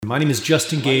My name is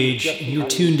Justin Gage, and you're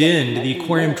tuned in to the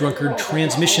Aquarium Drunkard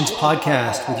Transmissions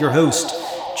podcast with your host,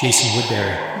 Jason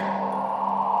Woodbury.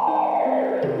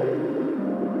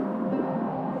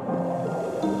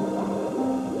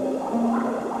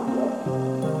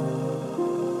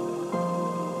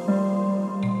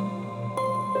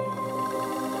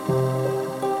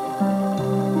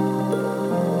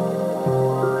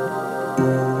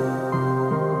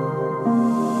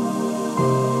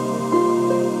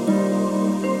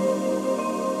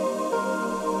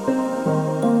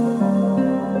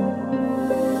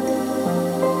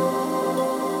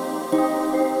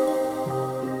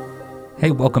 Hey,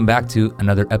 welcome back to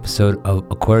another episode of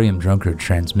Aquarium Drunkard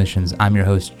Transmissions. I'm your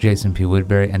host, Jason P.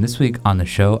 Woodbury, and this week on the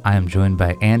show, I am joined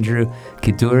by Andrew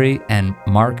Kiduri and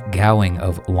Mark Gowing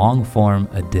of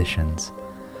Longform Editions.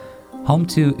 Home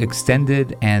to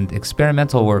extended and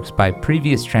experimental works by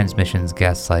previous Transmissions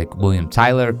guests like William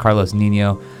Tyler, Carlos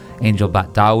Nino, Angel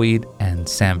Bat Dawid, and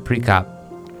Sam Prekop,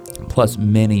 plus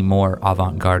many more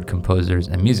avant-garde composers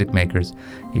and music makers.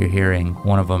 You're hearing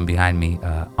one of them behind me,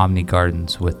 Omni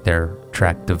Gardens, with their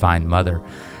track Divine Mother.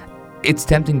 It's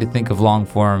tempting to think of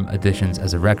Longform Editions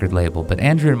as a record label, but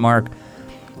Andrew and Mark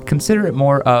consider it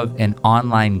more of an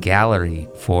online gallery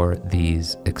for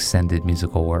these extended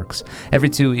musical works. Every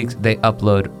 2 weeks, they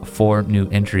upload 4 new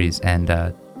entries, and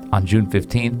on June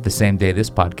 15th, the same day this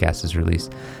podcast is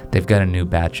released, they've got a new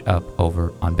batch up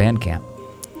over on Bandcamp.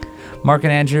 Mark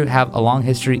and Andrew have a long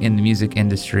history in the music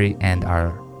industry and are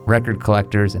record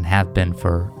collectors and have been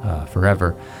for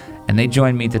forever. And they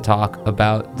joined me to talk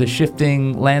about the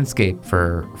shifting landscape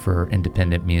for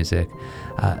independent music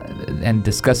and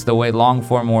discuss the way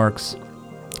Longform works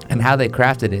and how they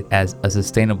crafted it as a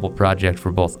sustainable project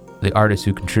for both the artists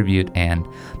who contribute and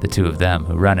the two of them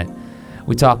who run it.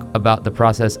 We talk about the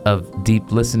process of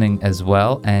deep listening as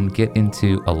well and get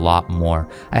into a lot more.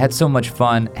 I had so much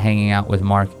fun hanging out with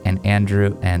Mark and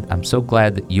Andrew, and I'm so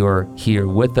glad that you're here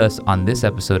with us on this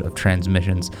episode of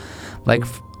Transmissions. Like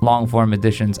Longform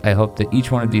Editions, I hope that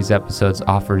each one of these episodes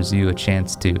offers you a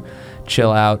chance to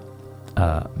chill out,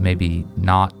 maybe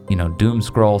not, doom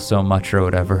scroll so much or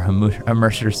whatever,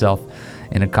 immerse yourself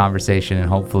in a conversation and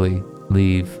hopefully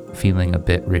leave feeling a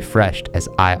bit refreshed, as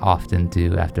I often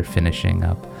do after finishing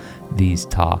up these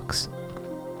talks.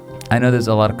 I know there's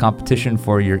a lot of competition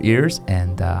for your ears,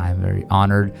 and I'm very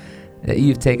honored that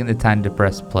you've taken the time to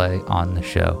press play on the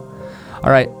show.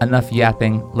 All right, enough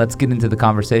yapping. Let's get into the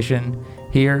conversation.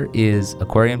 Here is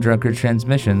Aquarium Drunkard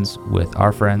Transmissions with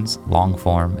our friends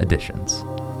Longform Editions.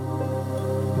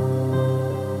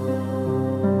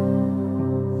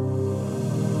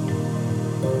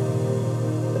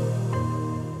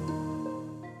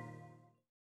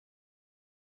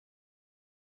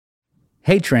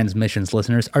 Hey Transmissions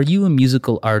listeners, are you a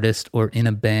musical artist or in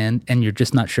a band and you're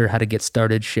just not sure how to get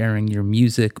started sharing your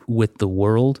music with the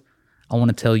world? I want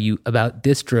to tell you about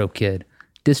DistroKid.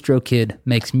 DistroKid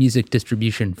makes music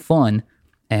distribution fun,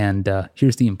 and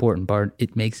here's the important part,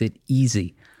 it makes it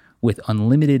easy. With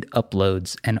unlimited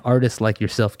uploads and artists like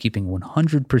yourself keeping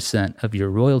 100% of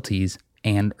your royalties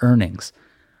and earnings.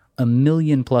 1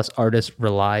 million plus artists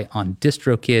rely on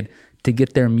DistroKid to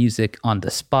get their music onto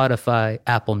Spotify,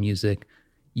 Apple Music,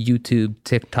 YouTube,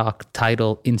 TikTok,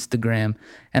 Tidal, Instagram,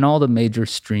 and all the major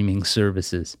streaming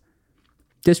services.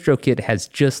 DistroKid has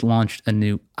just launched a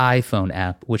new iPhone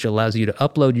app which allows you to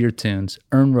upload your tunes,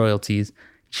 earn royalties,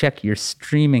 check your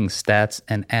streaming stats,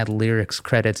 and add lyrics,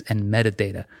 credits, and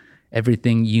metadata.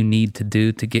 Everything you need to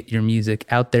do to get your music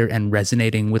out there and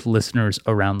resonating with listeners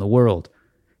around the world.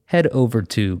 Head over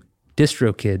to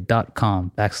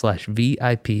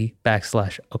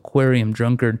distrokid.com/VIP/Aquarium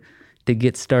Drunkard to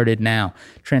get started now.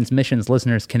 Transmissions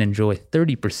listeners can enjoy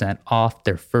 30% off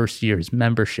their first year's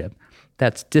membership.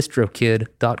 That's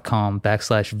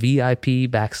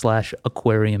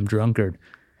distrokid.com/VIP/Aquarium Drunkard.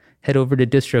 Head over to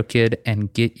DistroKid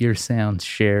and get your sounds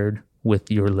shared with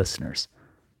your listeners.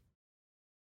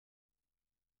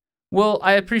 Well,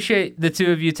 I appreciate the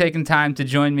two of you taking time to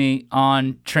join me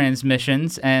on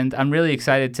Transmissions, and I'm really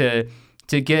excited to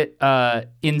get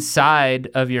inside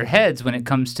of your heads when it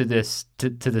comes to this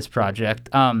this project.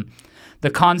 The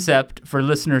concept for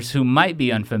listeners who might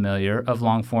be unfamiliar of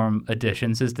Longform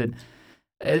Editions is that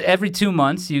every 2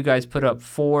 months you guys put up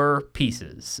 4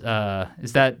 pieces. Do I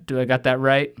got that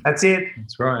right? That's it.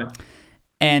 That's right.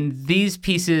 And these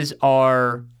pieces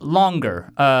are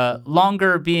longer.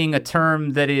 Longer being a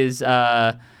term that is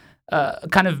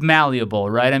kind of malleable,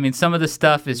 right? I mean, some of the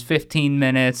stuff is 15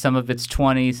 minutes, some of it's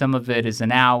 20, some of it is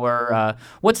an hour.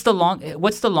 What's the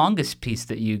longest piece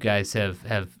that you guys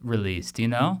have released? Do you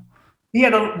know? Yeah,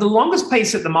 the longest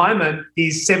piece at the moment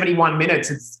is 71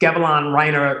 minutes. It's Gavilan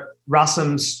Rayner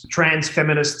Russum's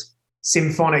trans-feminist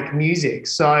symphonic music.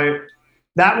 So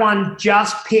that one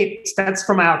just picked, that's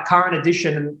from our current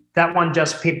edition, and that one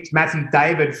just picked Matthew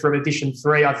David from edition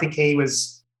 3. I think he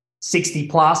was 60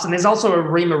 plus. And there's also a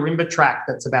Rima Rimba track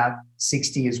that's about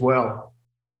 60 as well.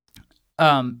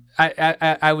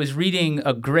 I was reading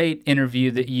a great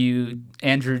interview that you,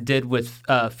 Andrew, did with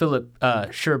Philip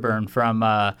Sherburne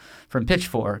from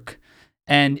Pitchfork.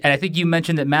 And I think you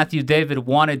mentioned that Matthew David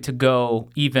wanted to go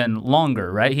even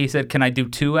longer, right? He said, "Can I do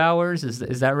 2 hours?"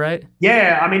 Is that right?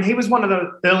 Yeah, I mean, he was one of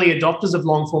the early adopters of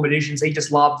long form editions. He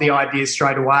just loved the idea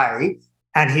straight away.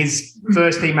 And his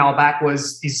first email back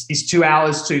was, "Is 2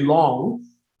 hours too long?"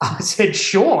 I said,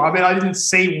 "Sure." I mean, I didn't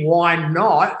see why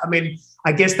not. I mean,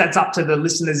 I guess that's up to the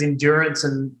listener's endurance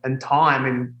and time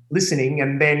and listening.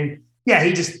 And then, yeah,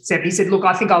 he said, "Look,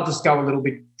 I think I'll just go a little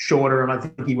bit shorter." And I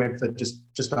think he went for just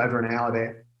over an hour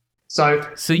there. So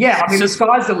yeah, I mean, the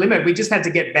sky's the limit. We just had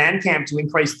to get Bandcamp to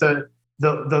increase the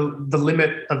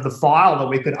limit of the file that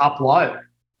we could upload.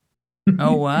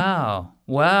 Oh,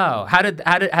 wow. How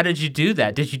did you do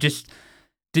that?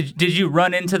 Did you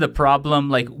run into the problem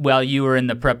like while you were in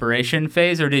the preparation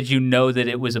phase, or did you know that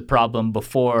it was a problem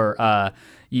before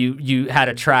you had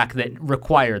a track that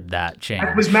required that change?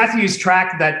 It was Matthew's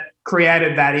track that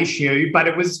created that issue, but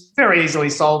it was very easily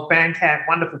solved. Bandcamp,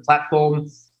 wonderful platform.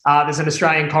 There's an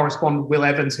Australian correspondent, Will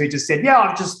Evans, who just said, "Yeah,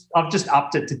 I've just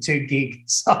upped it to 2 gig."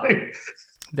 So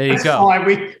there you go.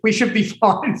 Fine. We should be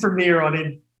fine from here on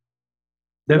in.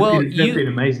 They've been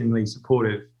amazingly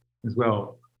supportive as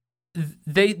well.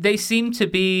 They seem to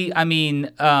be. I mean,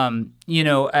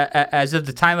 as of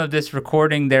the time of this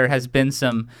recording, there has been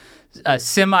some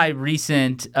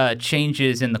semi-recent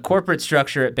changes in the corporate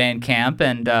structure at Bandcamp,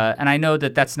 and I know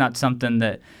that that's not something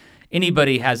that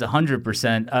anybody has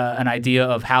 100% an idea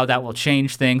of how that will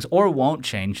change things or won't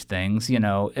change things, in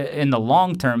the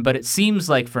long term. But it seems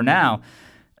like for now,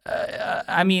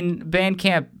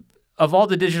 Bandcamp, of all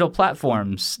the digital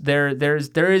platforms, there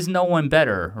is no one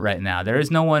better right now. There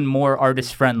is no one more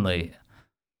artist friendly.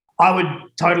 I would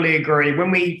totally agree.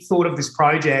 When we thought of this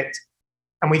project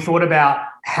and we thought about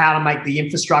how to make the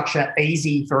infrastructure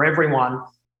easy for everyone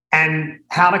and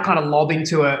how to kind of lob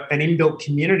into an inbuilt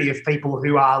community of people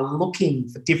who are looking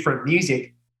for different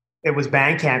music, it was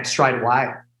Bandcamp straight away.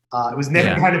 It was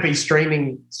never going to be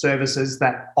streaming services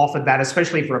that offered that,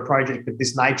 especially for a project of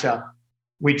this nature,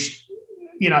 which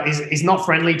is not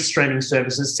friendly to streaming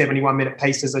services. 71-minute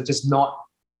pieces are just not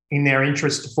in their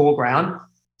interest to foreground.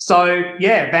 So,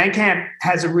 yeah, Bandcamp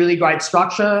has a really great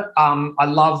structure. I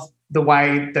love the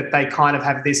way that they kind of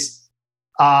have this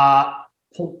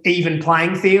even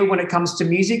playing field when it comes to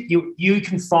music. You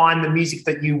can find the music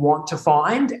that you want to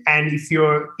find, and if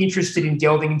you're interested in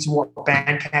delving into what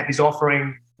Bandcamp is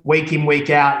offering week in,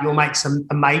 week out, you'll make some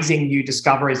amazing new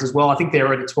discoveries as well. I think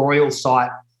their editorial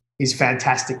site is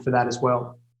fantastic for that as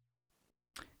well.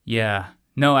 Yeah,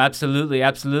 no, absolutely.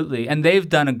 And they've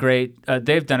done a great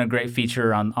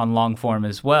feature on long form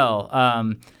as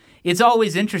well. It's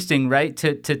always interesting, right,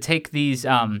 to take these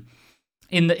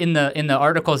in the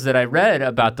articles that I read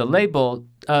about the label.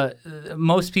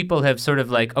 Most people have sort of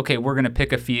like, okay, we're going to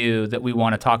pick a few that we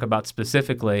want to talk about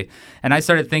specifically. And I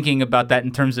started thinking about that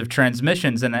in terms of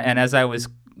transmissions. And as I was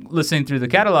listening through the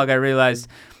catalog, I realized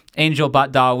Angel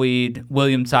Bat Dawid,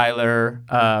 William Tyler,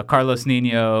 Carlos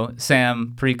Nino,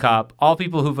 Sam Prekop, all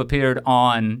people who've appeared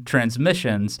on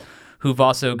transmissions, who've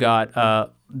also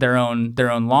got their own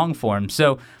long form.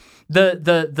 So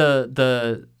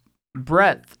the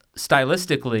breadth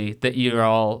stylistically that you're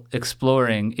all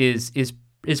exploring is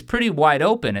pretty wide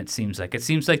open. It seems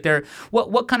like there.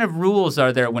 What kind of rules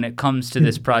are there when it comes to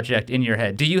this project in your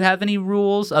head? Do you have any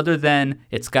rules other than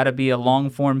it's got to be a long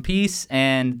form piece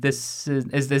and this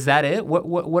is that it?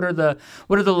 What are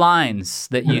the lines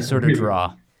that you sort of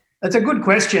draw? That's a good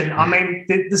question. I mean,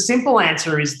 the simple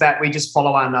answer is that we just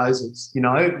follow our noses.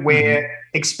 We're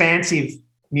expansive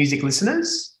music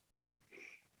listeners,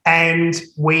 and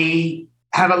we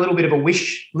have a little bit of a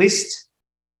wish list,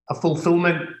 a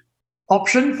fulfillment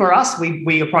option for us.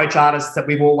 We approach artists that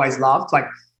we've always loved, like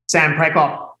Sam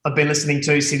Prekop I've been listening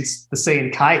to since The Sea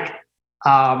and Cake.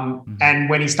 And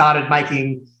when he started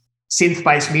making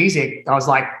synth-based music, I was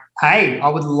like, hey, I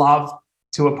would love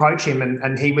to approach him.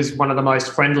 And he was one of the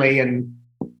most friendly and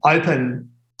open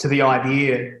to the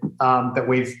idea that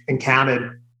we've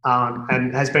encountered,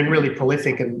 and has been really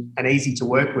prolific and easy to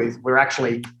work with. We're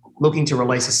actually looking to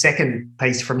release a second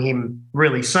piece from him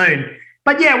really soon.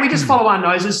 But, yeah, we just follow our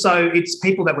noses. So it's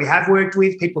people that we have worked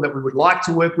with, people that we would like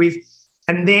to work with.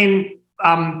 And then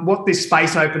what this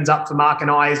space opens up for Mark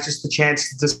and I is just the chance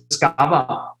to discover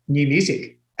new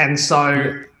music. And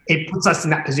so it puts us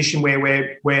in that position where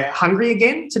we're hungry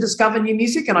again to discover new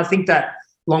music. And I think that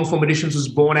Long Form Editions was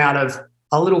born out of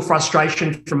a little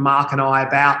frustration from Mark and I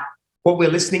about what we're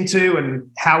listening to and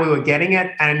how we were getting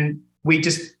it. And we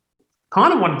just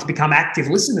kind of wanted to become active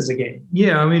listeners again.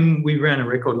 Yeah, I mean, we ran a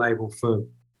record label for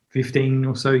 15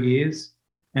 or so years,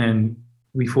 and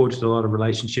we forged a lot of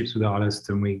relationships with artists,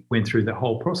 and we went through the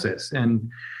whole process. And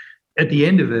at the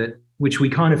end of it, which we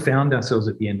kind of found ourselves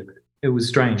at the end of it, it was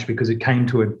strange because it came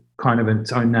to a kind of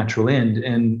its own natural end.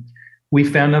 And we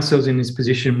found ourselves in this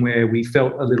position where we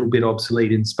felt a little bit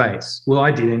obsolete in space. Well,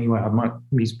 I did anyway. I might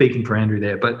be speaking for Andrew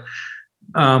there. But,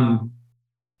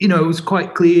 it was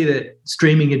quite clear that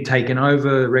streaming had taken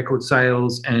over record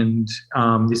sales, and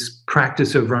this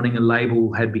practice of running a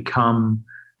label had become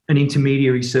an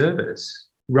intermediary service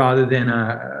rather than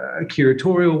a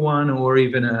curatorial one, or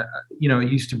even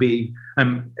it used to be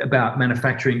about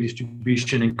manufacturing,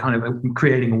 distribution, and kind of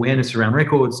creating awareness around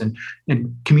records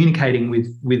and communicating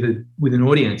with an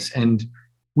audience. And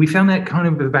we found that kind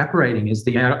of evaporating as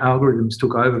the algorithms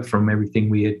took over from everything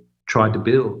we had tried to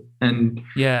build.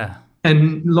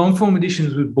 And Long Form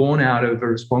Editions was born out of a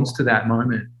response to that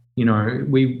moment.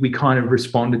 We kind of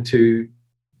responded to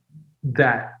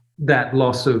that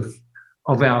loss of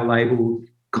our label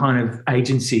kind of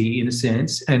agency in a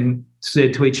sense, and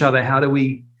said to each other, how do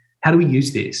we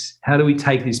use this? How do we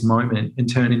take this moment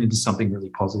and turn it into something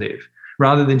really positive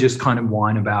rather than just kind of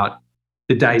whine about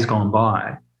the days gone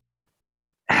by?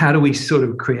 How do we sort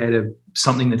of create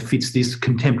something that fits this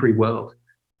contemporary world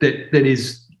that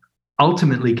is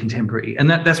ultimately contemporary? And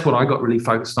that's what I got really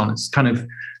focused on. It's kind of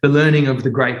the learning of the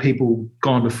great people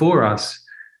gone before us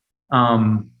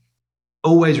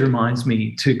always reminds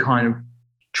me to kind of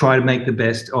try to make the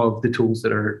best of the tools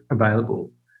that are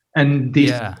available. And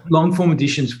these Long Form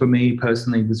Editions for me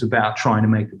personally was about trying to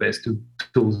make the best of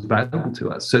tools available to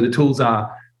us. So the tools are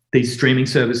these streaming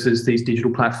services, these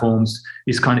digital platforms,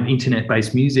 this kind of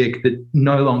internet-based music that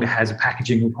no longer has a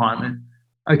packaging requirement.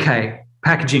 Okay,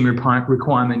 packaging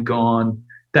requirement gone.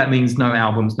 That means no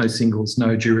albums, no singles,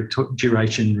 no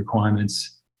duration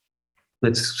requirements.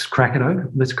 Let's crack it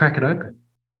open.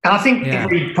 And I think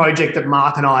every project that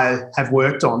Mark and I have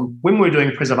worked on, when we're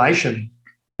doing preservation,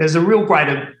 there's a real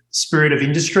greater spirit of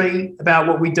industry about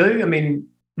what we do. I mean,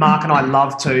 Mark and I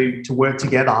love to work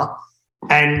together,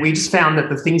 and we just found that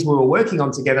the things we were working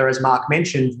on together, as Mark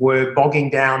mentioned, were bogging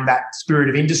down that spirit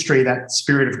of industry, that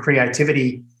spirit of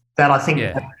creativity that I think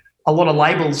a lot of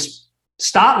labels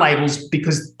start labels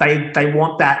because they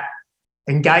want that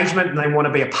engagement and they want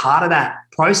to be a part of that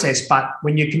process. But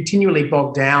when you're continually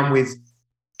bogged down with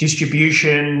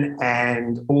distribution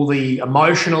and all the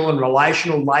emotional and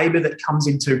relational labour that comes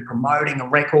into promoting a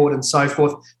record and so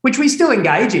forth, which we still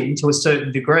engage in to a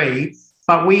certain degree,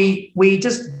 but we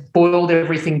just boiled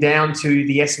everything down to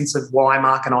the essence of why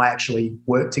Mark and I actually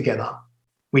work together,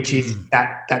 which is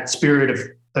that spirit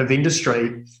of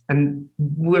industry. And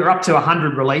we're up to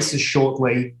 100 releases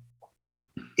shortly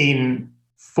in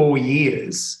 4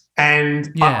 years.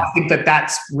 And I think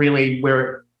that's really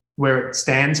where it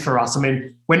stands for us. I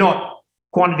mean, we're not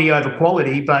quantity over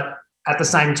quality, but at the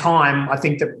same time, I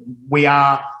think that we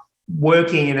are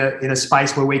working in a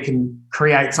space where we can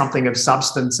create something of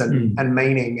substance and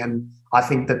meaning. And I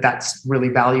think that that's really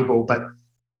valuable. But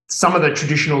some of the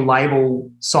traditional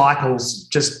label cycles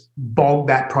just bog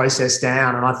that process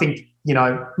down. And I think,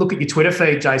 look at your Twitter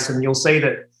feed, Jason, you'll see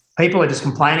that people are just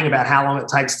complaining about how long it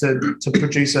takes to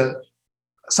produce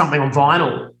something on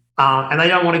vinyl. And they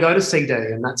don't want to go to CD,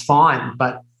 and that's fine.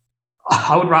 But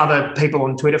I would rather people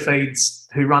on Twitter feeds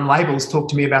who run labels talk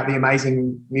to me about the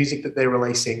amazing music that they're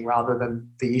releasing rather than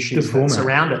the issues that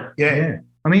surround it. Yeah.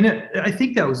 I mean, I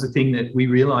think that was the thing that we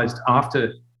realised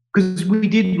after, because we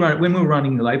did when we were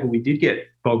running the label, we did get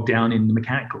bogged down in the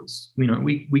mechanicals.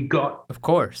 We got, of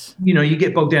course, you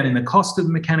get bogged down in the cost of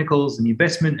the mechanicals and the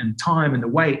investment and time and the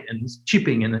weight and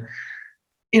chipping and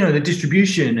the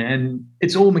distribution, and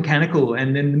it's all mechanical,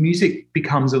 and then the music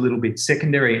becomes a little bit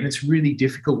secondary, and it's really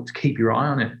difficult to keep your eye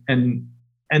on it.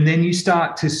 And then you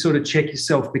start to sort of check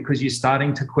yourself because you're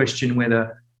starting to question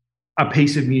whether a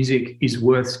piece of music is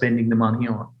worth spending the money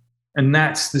on. And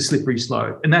that's the slippery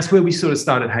slope. And that's where we sort of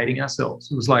started hating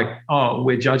ourselves. It was like,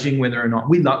 we're judging whether or not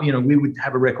we love, we would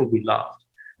have a record we loved,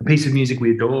 a piece of music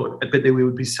we adored, but then we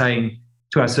would be saying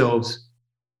to ourselves,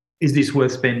 is this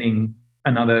worth spending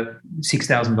another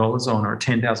 $6,000 on or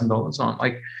 $10,000 on?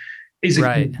 Like,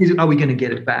 are we going to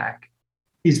get it back?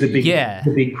 Is the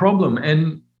big problem.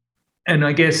 And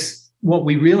I guess what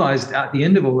we realized at the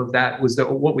end of all of that was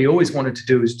that what we always wanted to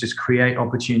do is just create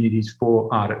opportunities for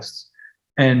artists.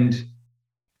 And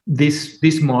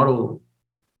this model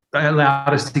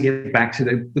allowed us to get back to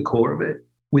the core of it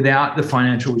without the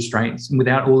financial restraints and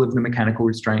without all of the mechanical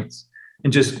restraints,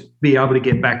 and just be able to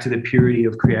get back to the purity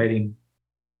of creating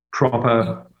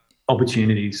proper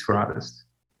opportunities for artists.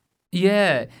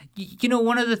 Yeah. You know,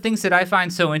 one of the things that I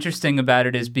find so interesting about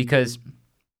it is because,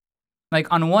 like,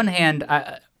 on one hand,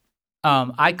 I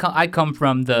come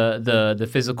from the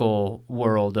physical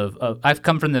world I've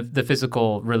come from the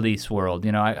physical release world.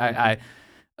 You know, I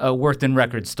worked in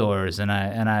record stores, and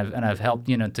I've helped,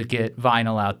 you know, to get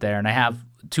vinyl out there, and I have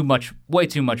way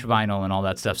too much vinyl and all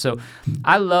that stuff. So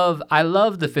I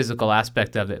love the physical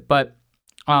aspect of it. But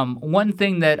one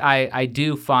thing that I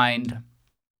do find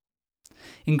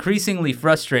increasingly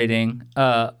frustrating,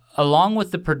 along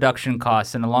with the production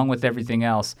costs and along with everything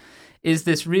else, is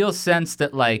this real sense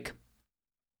that, like,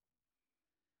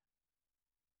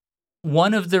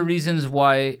 one of the reasons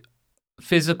why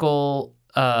physical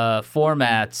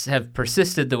formats have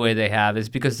persisted the way they have is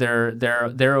because they're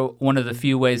one of the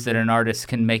few ways that an artist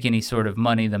can make any sort of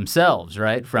money themselves,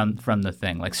 right, from the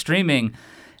thing. Like, streaming,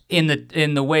 in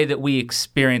the way that we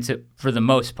experience it for the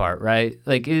most part, right,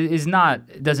 like,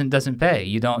 doesn't pay.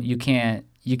 You can't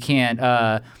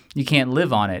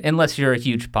live on it unless you're a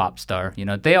huge pop star. You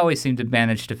know, they always seem to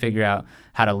manage to figure out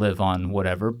how to live on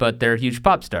whatever, but they're huge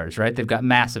pop stars, right? They've got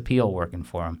mass appeal working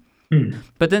for them.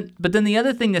 But then the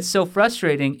other thing that's so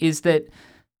frustrating is that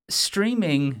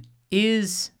streaming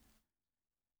is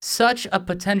such a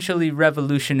potentially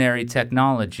revolutionary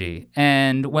technology.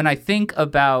 And when I think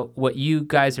about what you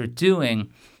guys are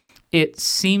doing, it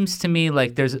seems to me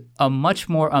like there's a much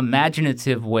more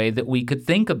imaginative way that we could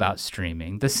think about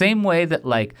streaming. The same way that,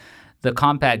 like, the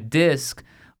compact disc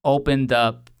opened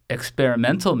up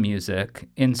experimental music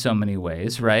in so many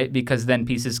ways, right? Because then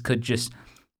pieces could just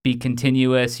be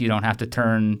continuous. You don't have to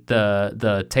turn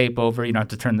the tape over. You don't have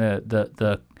to turn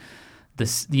the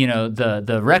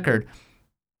record.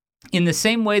 In the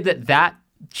same way that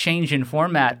change in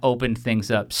format opened things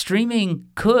up, streaming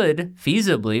could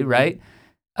feasibly, right,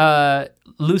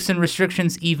 loosen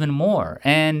restrictions even more.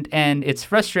 And it's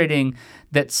frustrating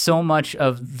that so much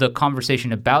of the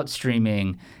conversation about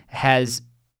streaming has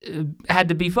had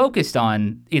to be focused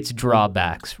on its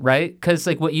drawbacks, right? Because,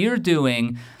 like, what you're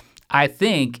doing, I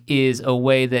think, is a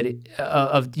way that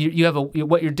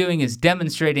what you're doing is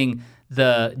demonstrating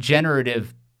the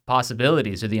generative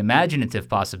possibilities or the imaginative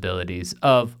possibilities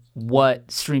of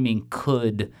what streaming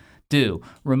could do,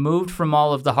 removed from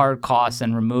all of the hard costs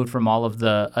and removed from all of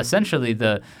the essentially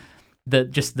the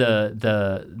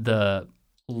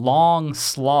long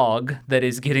slog that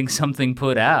is getting something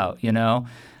put out. You know.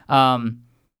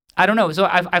 I don't know. So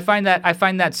I find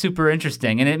that super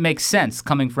interesting, and it makes sense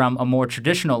coming from a more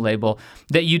traditional label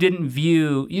that you didn't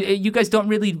view. You guys don't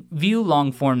really view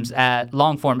long form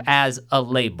as a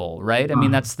label, right? I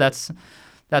mean, that's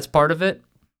part of it.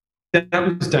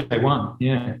 That was day one.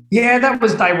 Yeah. Yeah, that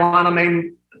was day one. I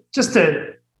mean, just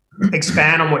to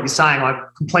expand on what you're saying, I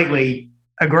completely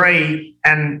agree.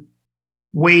 And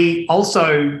we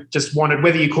also just wanted,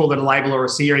 whether you call it a label or a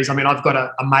series. I mean, I've got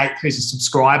a mate who's a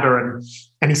subscriber,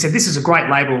 and he said, "This is a great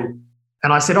label."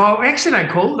 And I said, "Oh, I actually don't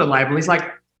call it a label." He's like,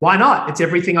 "Why not? It's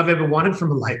everything I've ever wanted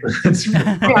from a label." Which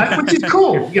is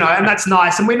cool, you know, and that's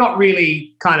nice. And we're not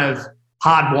really kind of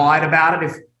hardwired about it.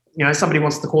 If, you know, somebody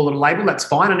wants to call it a label, that's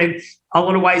fine. And in a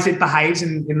lot of ways, it behaves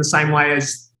in the same way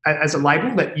as a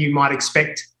label that you might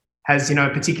expect, has, you know,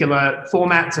 particular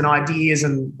formats and ideas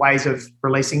and ways of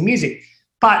releasing music.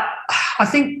 But I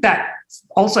think that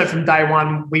also from day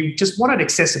one, we just wanted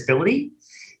accessibility.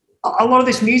 A lot of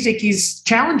this music is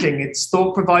challenging. It's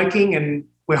thought-provoking, and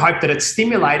we hope that it's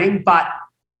stimulating, but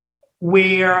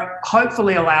we're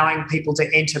hopefully allowing people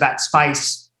to enter that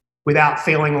space without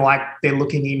feeling like they're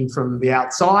looking in from the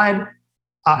outside.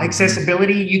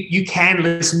 Accessibility, you can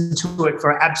listen to it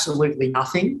for absolutely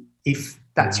nothing if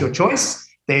that's your choice.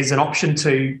 There's an option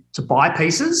to buy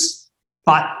pieces,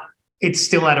 but it's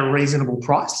still at a reasonable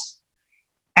price.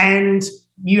 And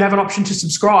you have an option to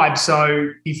subscribe. So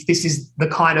if this is the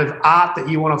kind of art that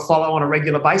you want to follow on a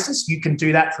regular basis, you can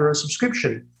do that for a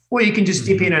subscription, or you can just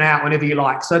dip in and out whenever you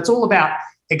like. So it's all about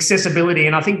accessibility.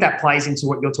 And I think that plays into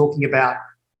what you're talking about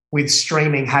with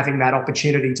streaming, having that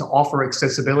opportunity to offer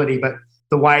accessibility. But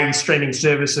the way streaming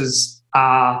services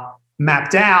are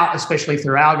mapped out, especially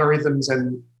through algorithms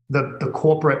and the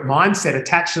corporate mindset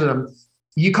attached to them,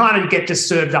 you kind of get just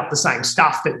served up the same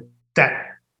stuff that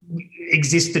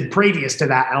existed previous to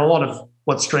that. And a lot of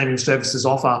what streaming services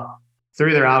offer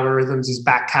through their algorithms is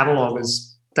back catalogue,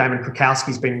 as Damon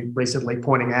Krukowski's been recently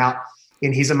pointing out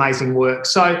in his amazing work.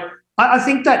 So I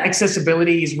think that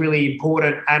accessibility is really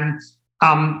important. And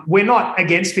we're not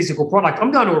against physical product.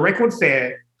 I'm going to a record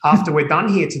fair after we're done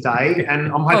here today,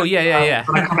 and I'm hoping yeah.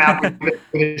 I come out with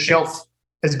a shelf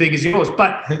as big as yours.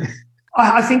 But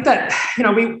I think that,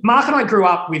 Mark and I grew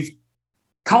up with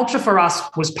culture. For us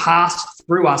was passed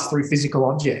through us through physical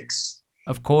objects.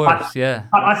 Of course,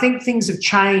 But I think things have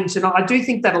changed, and I do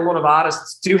think that a lot of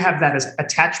artists do have that as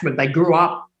attachment. They grew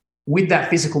up with that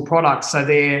physical product, so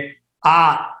their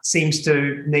art seems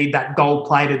to need that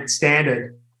gold-plated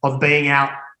standard of being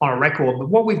out on a record. But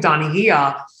what we've done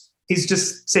here is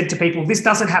just said to people, this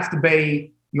doesn't have to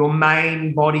be your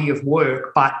main body of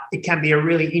work, but it can be a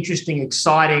really interesting,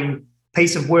 exciting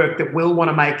piece of work that we'll want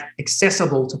to make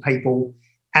accessible to people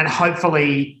and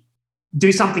hopefully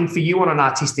do something for you on an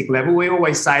artistic level. We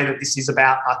always say that this is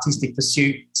about artistic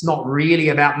pursuit. It's not really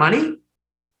about money.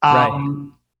 Right.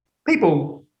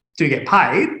 People do get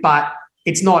paid, but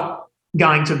it's not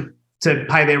going to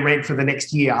pay their rent for the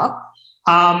next year.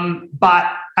 But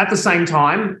at the same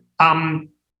time,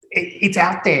 it's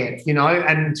out there,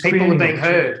 and people are being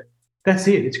heard. That's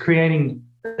it. It's creating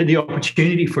the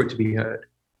opportunity for it to be heard.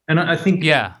 And I think,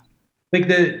 like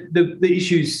the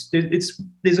issues,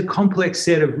 there's a complex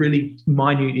set of really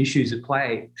minute issues at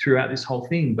play throughout this whole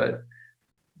thing, but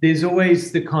there's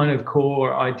always the kind of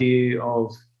core idea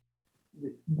of,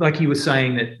 like you were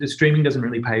saying, that the streaming doesn't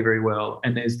really pay very well,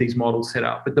 and there's these models set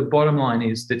up. But the bottom line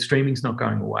is that streaming's not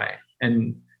going away,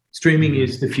 and streaming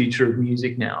is the future of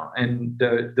music now. And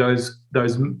those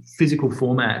physical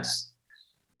formats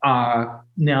are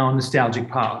now a nostalgic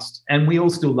past, and we all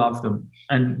still love them.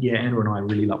 And yeah, Andrew and I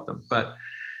really love them.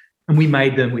 And we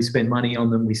made them, we spent money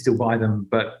on them, we still buy them.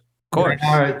 But of course,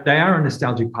 they are a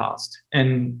nostalgic past,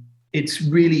 and it's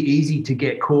really easy to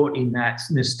get caught in that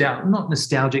not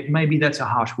nostalgic, maybe that's a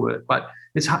harsh word, but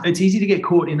it's easy to get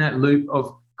caught in that loop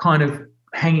of kind of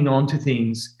hanging on to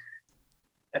things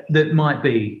that might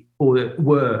be or that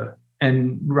were,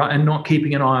 and not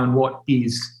keeping an eye on what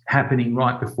is happening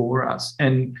right before us.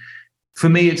 And for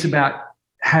me, it's about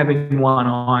having one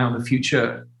eye on the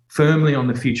future, firmly on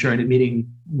the future, and admitting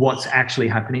what's actually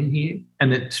happening here,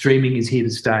 and that streaming is here to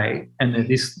stay, and that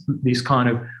this kind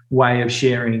of way of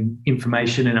sharing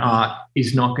information and art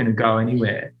is not going to go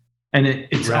anywhere. And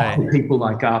it's up to people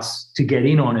like us to get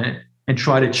in on it and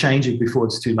try to change it before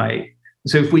it's too late.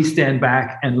 So if we stand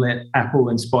back and let Apple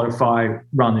and Spotify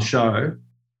run the show,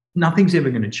 nothing's ever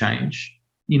going to change.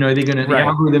 The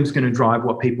algorithm's going to drive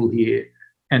what people hear,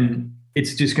 and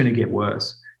it's just going to get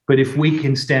worse. But if we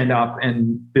can stand up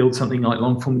and build something like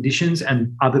long form editions,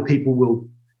 and other people will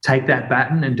take that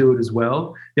baton and do it as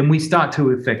well, then we start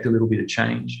to affect a little bit of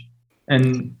change.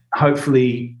 And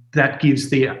hopefully that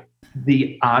gives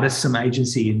the artists some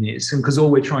agency in this. And because all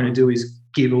we're trying to do is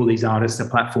give all these artists a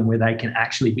platform where they can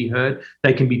actually be heard,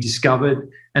 they can be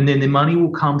discovered, and then the money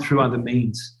will come through other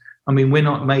means. I mean, we're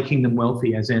not making them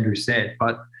wealthy, as Andrew said,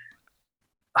 but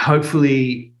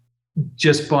hopefully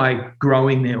just by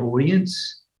growing their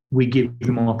audience, we give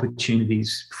them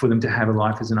opportunities for them to have a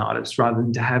life as an artist rather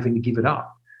than to having to give it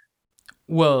up.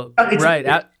 Well, right.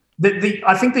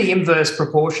 I think the inverse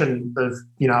proportion of,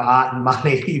 art and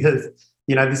money,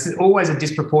 this is always a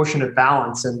disproportionate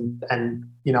balance. And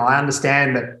I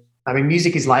understand that,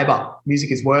 music is labor,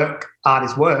 music is work, art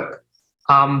is work.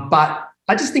 But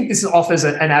I just think this offers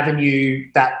an avenue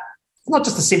that not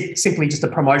just simply just a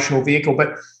promotional vehicle,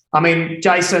 but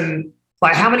Jason,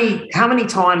 like how many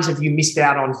times have you missed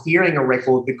out on hearing a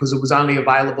record because it was only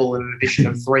available in an edition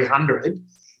of 300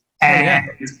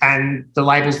 and the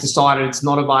labels decided it's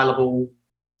not available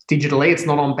digitally, it's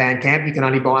not on Bandcamp, you can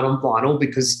only buy it on vinyl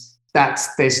because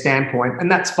that's their standpoint,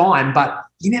 and that's fine, but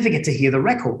you never get to hear the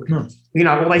record. Or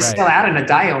they sell out in a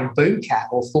day on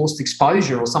Boomcat or Forced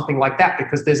Exposure or something like that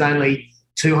because there's only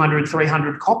 200,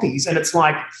 300 copies, and it's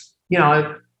like,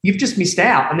 you've just missed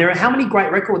out. And there are how many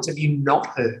great records have you not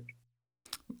heard?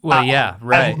 Well,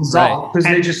 right. Because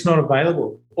they're just not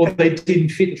available, or they didn't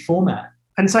fit the format.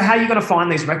 And so how are you going to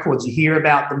find these records? You hear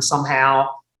about them somehow.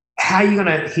 How are you going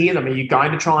to hear them? Are you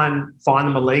going to try and find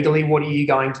them illegally? What are you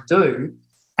going to do?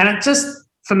 And it just,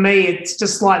 for me, it's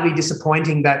just slightly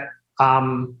disappointing that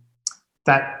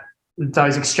that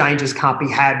those exchanges can't be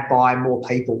had by more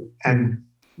people. And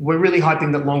we're really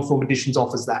hoping that long form editions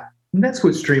offers that. And that's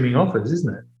what streaming offers,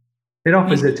 isn't it? It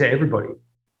offers it to everybody.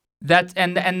 That's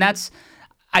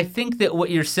I think that what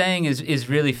you're saying is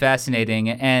really fascinating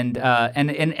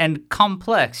and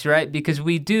complex, right? Because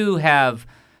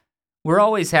we're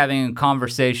always having a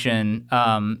conversation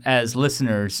as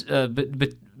listeners,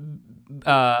 but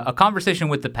a conversation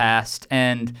with the past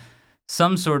and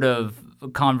some sort of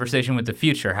conversation with the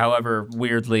future. However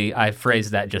weirdly I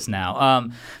phrased that just now,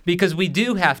 because we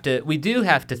do have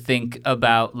to think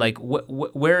about like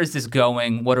where is this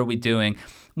going? What are we doing?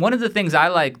 one of the things I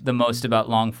like the most about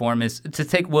long form is to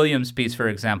take William's piece, for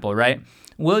example, right?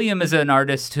 William is an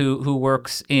artist who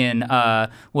works in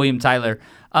William Tyler,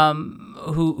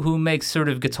 who makes sort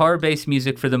of guitar-based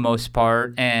music for the most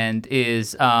part, and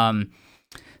is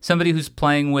somebody who's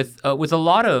playing with a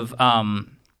lot of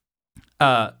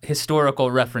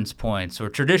historical reference points or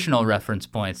traditional reference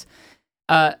points.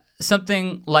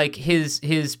 Something like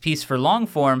his piece for long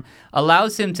form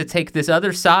allows him to take this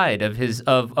other side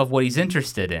of what he's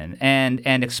interested in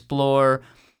and explore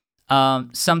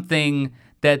something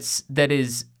that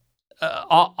is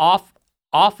off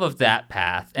of that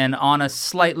path and on a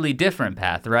slightly different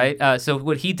path, right? So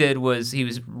what he did was he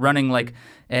was running like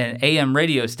an AM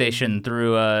radio station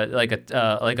through like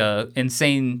a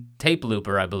insane tape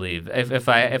looper, I believe, if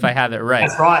I have it right.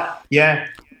 That's right. Yeah.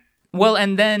 Well,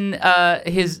 and then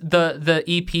the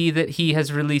EP that he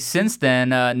has released since then,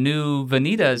 New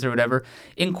Vanitas or whatever,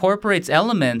 incorporates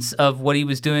elements of what he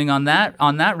was doing on that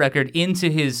record into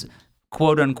his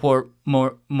quote unquote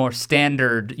more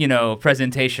standard,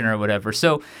 presentation or whatever.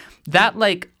 So that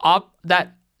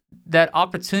that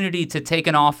opportunity to take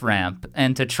an off ramp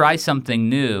and to try something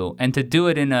new and to do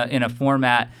it in a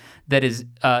format that is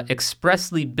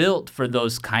expressly built for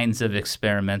those kinds of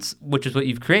experiments, which is what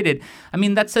you've created. I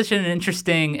mean, that's such an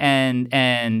interesting and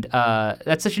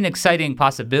that's such an exciting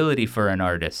possibility for an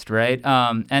artist, right?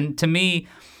 And to me,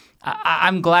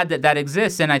 I'm glad that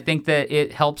exists, and I think that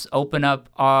it helps open up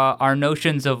our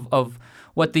notions of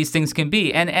what these things can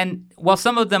be. And while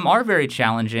some of them are very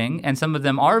challenging and some of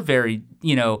them are very,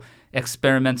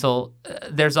 experimental,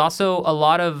 there's also a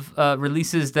lot of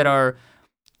releases that are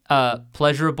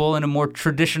pleasurable in a more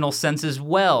traditional sense as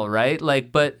well, right?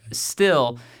 But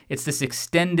still, it's this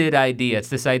extended idea. It's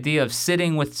this idea of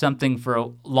sitting with something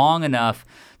for long enough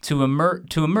to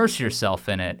immerse yourself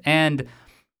in it. And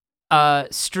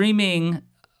streaming,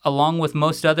 along with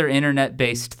most other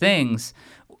internet-based things,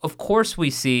 of course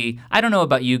we see, I don't know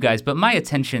about you guys, but my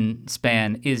attention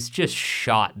span is just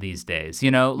shot these days.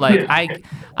 I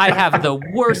have the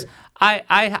worst.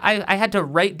 I had to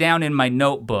write down in my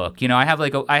notebook. I have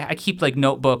I keep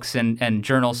notebooks and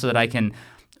journals so that I can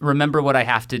remember what I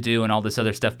have to do and all this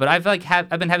other stuff. But I've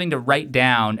been having to write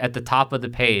down at the top of the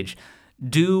page,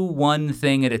 do one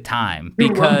thing at a time,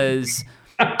 because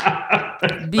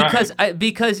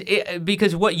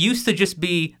what used to just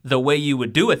be the way you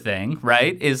would do a thing,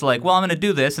 right, is I'm going to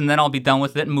do this and then I'll be done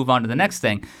with it and move on to the next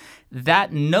thing.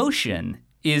 That notion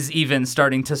is even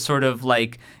starting to sort of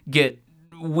get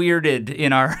weirded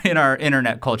in our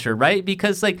internet culture, right?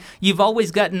 Because you've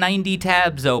always got 90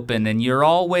 tabs open and you're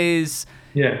always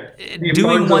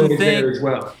doing one thing as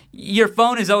well. Your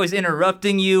phone is always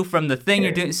interrupting you from the thing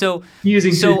you're doing. So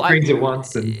using two screens at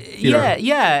once. And,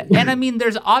 And I mean,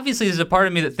 there's a part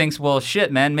of me that thinks, well,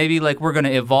 shit, man, maybe we're going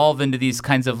to evolve into these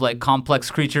kinds of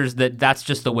complex creatures that's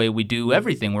just the way we do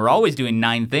everything. We're always doing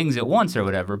 9 things at once or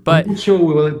whatever. But I'm not sure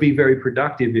will it be very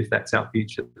productive if that's our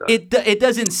future. Though. It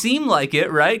doesn't seem like it,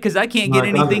 right? Because I can't get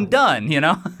anything done,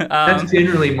 That's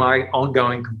generally my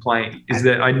ongoing complaint is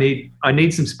that I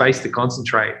need some space to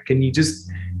concentrate. Can you just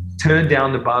turn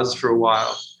down the buzz for a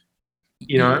while?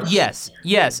 Yes.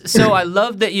 So I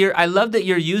love that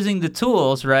you're using the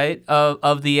tools, right,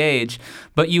 of the age,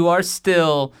 but you are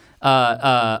still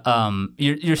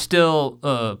you're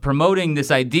still promoting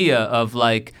this idea of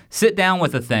sit down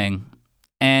with a thing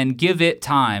and give it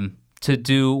time to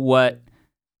do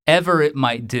whatever it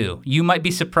might do. You might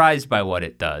be surprised by what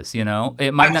it does. It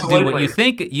might not do what you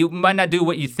think. You might not do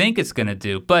what you think it's going to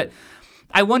do, but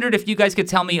I wondered if you guys could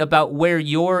tell me about where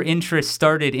your interest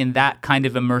started in that kind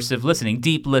of immersive listening,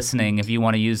 deep listening, if you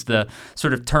want to use the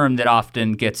sort of term that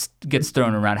often gets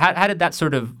thrown around. How did that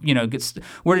sort of,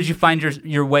 where did you find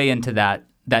your way into that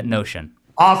notion?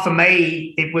 For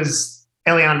me, it was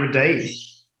Eliane Radive.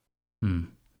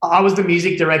 I was the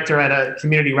music director at a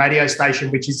community radio station,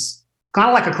 which is kind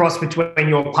of like a cross between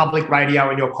your public radio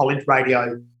and your college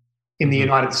radio in the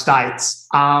United States.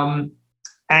 And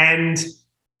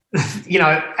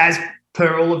as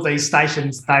per all of these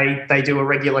stations, they do a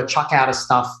regular chuck out of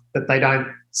stuff that they don't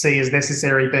see as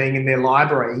necessary being in their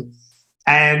library.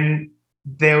 And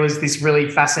there was this really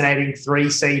fascinating 3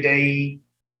 CD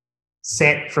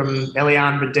set from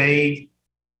Eliane Radive,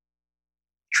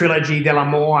 Trilogy de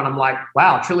l'Amour, and I'm like,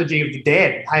 wow, Trilogy of the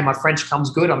Dead. Hey, my French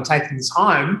comes good. I'm taking this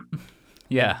home.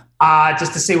 Yeah.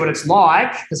 Just to see what it's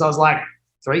like, because I was like,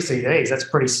 3 CDs, that's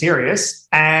pretty serious.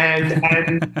 And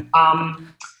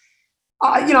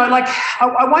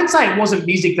I won't say it wasn't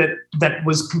music that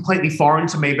was completely foreign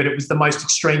to me, but it was the most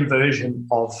extreme version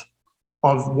of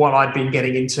what I'd been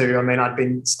getting into. I mean, I'd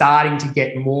been starting to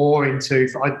get more into,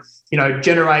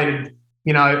 generated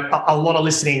you know, a lot of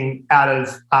listening out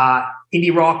of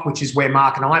indie rock, which is where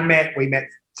Mark and I met. We met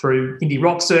through indie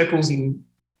rock circles in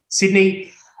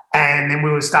Sydney. And then we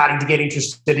were starting to get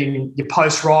interested in your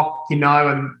post-rock, you know,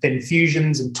 and then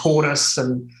Fusions and Tortoise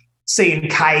and Sea and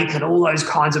Cake and all those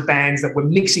kinds of bands that were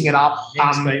mixing it up.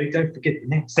 Baby, don't forget the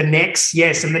Necks. The Necks,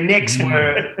 yes. And the Necks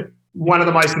were one of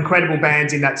the most incredible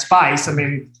bands in that space. I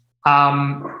mean,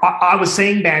 I was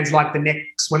seeing bands like the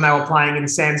Necks when they were playing in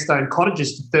Sandstone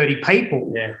Cottages to 30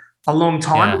 people a long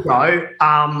time ago.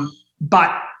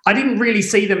 But I didn't really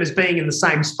see them as being in the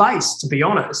same space, to be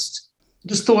honest.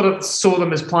 Just saw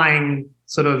them as playing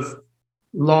sort of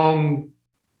long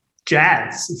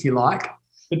jazz, if you like.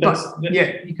 But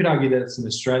you could argue that it's an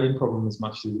Australian problem as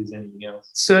much as it is anything else.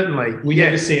 Certainly. We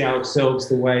never see ourselves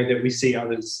the way that we see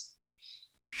others.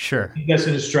 Sure. That's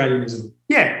an Australianism.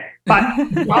 Yeah. But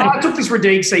I took this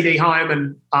Radigue CD home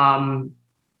and I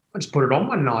just put it on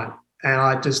one night and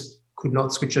I just could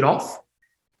not switch it off.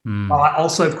 I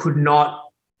also could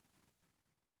not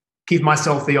give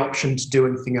myself the option to do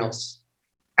anything else.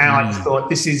 And I just thought,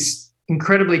 this is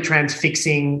incredibly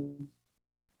transfixing.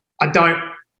 I don't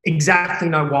exactly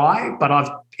know why, but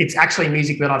it's actually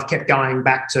music that I've kept going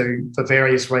back to for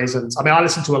various reasons. I mean, I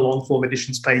listen to a long form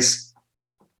editions piece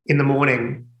in the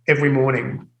morning, every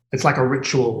morning. It's like a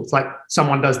ritual. It's like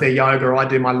someone does their yoga or I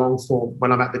do my long form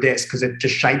when I'm at the desk because it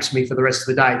just shapes me for the rest of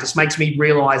the day. It just makes me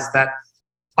realise that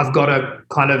I've got to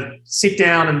kind of sit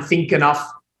down and think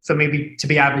enough for me to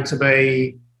be able to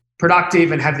be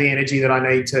productive and have the energy that I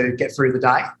need to get through the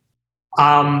day.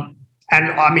 And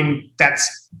I mean,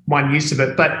 that's one use of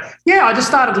it. But yeah, I just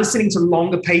started listening to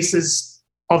longer pieces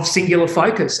of singular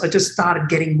focus. I just started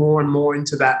getting more and more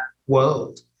into that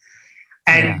world.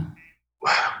 And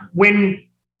when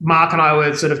Mark and I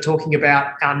were sort of talking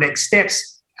about our next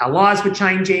steps, our lives were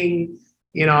changing.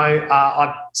 You know,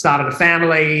 I started a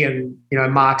family and, you know,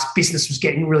 Mark's business was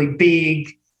getting really big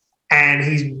and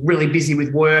he's really busy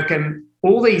with work and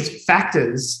all these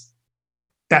factors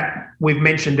that we've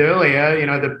mentioned earlier, you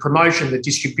know, the promotion, the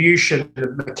distribution, the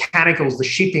mechanicals, the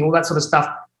shipping, all that sort of stuff,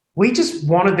 we just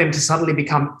wanted them to suddenly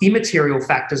become immaterial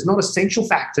factors, not essential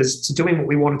factors to doing what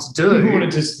we wanted to do. We wanted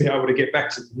to just be able to get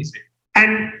back to the music.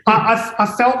 And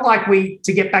I felt like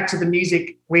to get back to the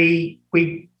music, we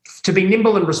to be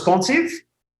nimble and responsive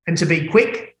and to be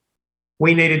quick,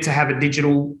 we needed to have a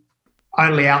digital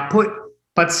only output.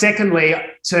 But secondly,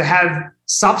 to have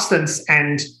substance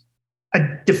and a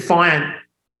definitive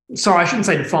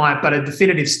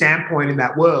standpoint in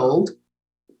that world,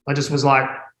 I just was like,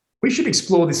 we should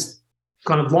explore this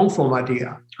kind of long form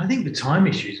idea. I think the time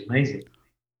issue is amazing.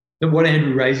 And what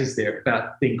Andrew raises there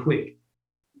about being quick,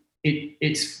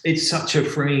 it's such a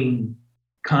freeing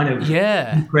kind of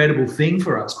incredible thing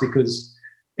for us because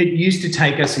it used to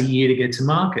take us a year to get to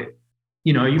market.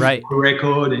 You know, you make a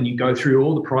record and you go through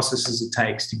all the processes it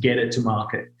takes to get it to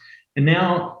market. And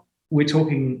now we're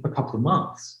talking a couple of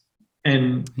months.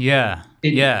 And we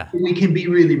can be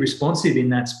really responsive in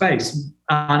that space.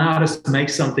 An artist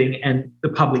makes something and the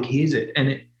public hears it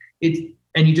and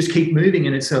and you just keep moving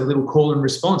and it's a little call and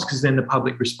response because then the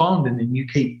public respond and then you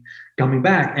keep coming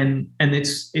back and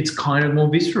it's kind of more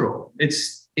visceral.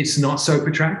 It's not so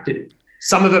protracted.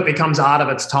 Some of it becomes art of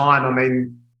its time. I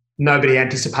mean, nobody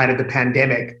anticipated the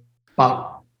pandemic,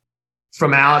 but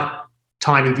from our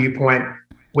tiny viewpoint,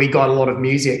 we got a lot of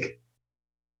music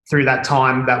through that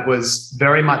time that was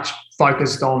very much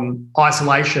focused on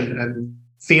isolation and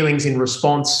feelings in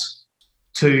response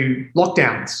to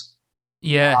lockdowns.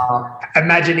 Yeah.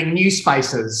 Imagining new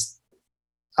spaces,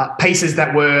 pieces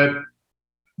that were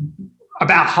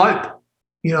about hope,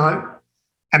 you know,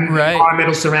 and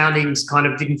environmental surroundings kind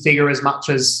of didn't figure as much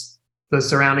as the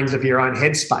surroundings of your own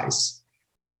headspace.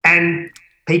 And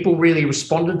people really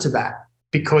responded to that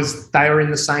because they were in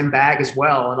the same bag as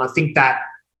well. And I think that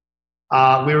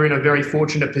we were in a very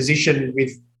fortunate position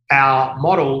with our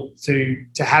model to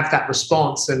have that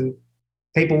response, and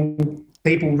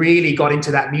people really got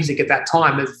into that music at that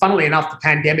time. And funnily enough, the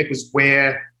pandemic was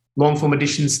where long form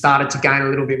editions started to gain a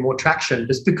little bit more traction,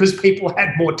 just because people had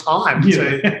more time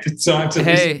to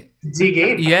dig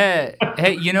in. Yeah.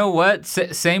 Hey, you know what?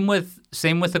 Same with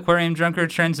Aquarium Drunkard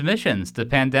Transmissions. The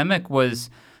pandemic was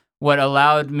what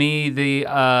allowed me to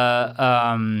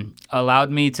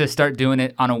start doing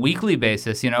it on a weekly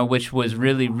basis, you know, which was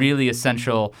really, really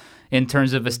essential in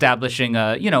terms of establishing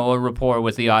a rapport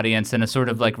with the audience and a sort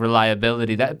of like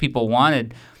reliability that people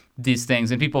wanted these things,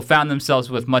 and people found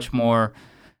themselves with much more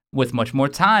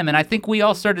time. And I think we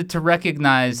all started to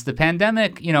recognize the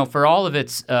pandemic, you know, for all of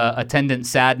its attendant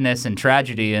sadness and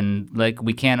tragedy, and like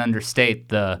we can't understate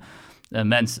the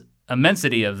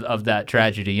immensity of that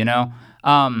tragedy, you know.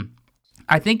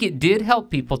 I think it did help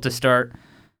people to start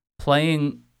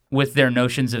playing with their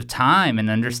notions of time and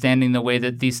understanding the way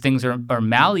that these things are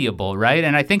malleable, right?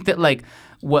 And I think that like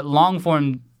what long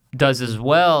form does as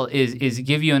well is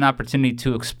give you an opportunity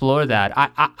to explore that.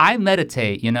 I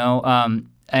meditate, and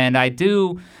I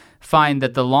do find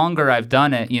that the longer I've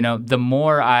done it, the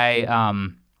more I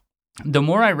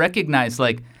recognize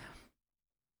like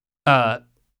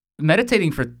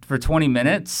meditating for 20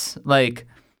 minutes, like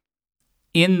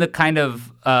in the kind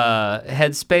of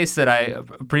headspace that I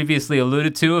previously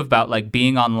alluded to about like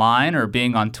being online or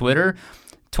being on Twitter,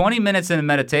 20 minutes in a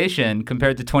meditation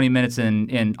compared to 20 minutes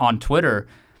in on Twitter,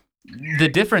 the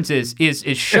difference is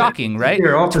shocking, right?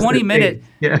 20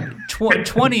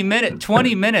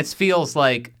 minutes feels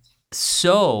like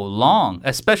so long,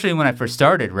 especially when I first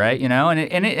started, right?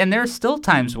 And there are still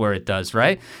times where it does,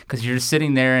 right? Because you're just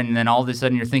sitting there and then all of a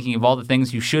sudden you're thinking of all the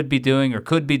things you should be doing or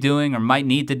could be doing or might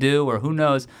need to do or who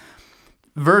knows,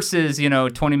 versus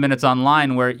 20 minutes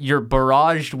online where you're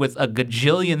barraged with a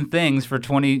gajillion things for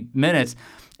 20 minutes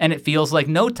and it feels like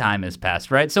no time has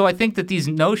passed, right? So I think that these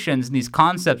notions, these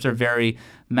concepts are very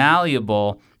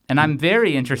malleable, and I'm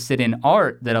very interested in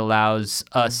art that allows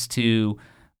us to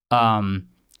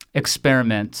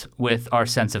experiment with our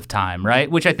sense of time, right?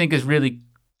 Which I think is really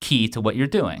key to what you're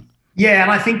doing. Yeah,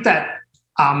 and I think that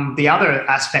the other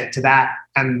aspect to that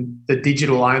and the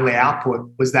digital only output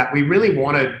was that we really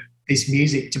wanted this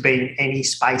music to be in any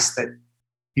space that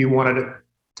you wanted it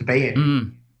to be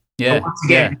in. Yeah. But once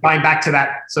again, going back to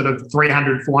that sort of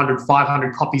 300, 400,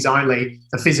 500 copies only,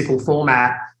 the physical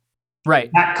format, right?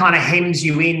 That kind of hems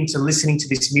you into listening to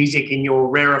this music in your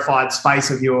rarefied space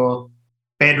of your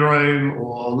bedroom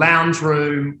or lounge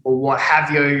room or what have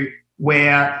you,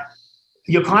 where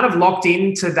you're kind of locked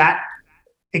into that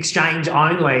exchange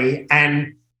only.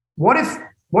 And what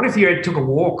if you took a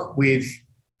walk with,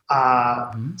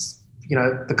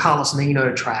 the Carlos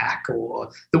Nino track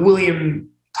or the William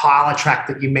Tyler track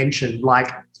that you mentioned? Like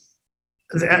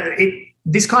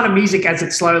this kind of music, as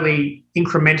it slowly,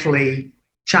 incrementally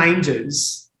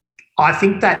changes, I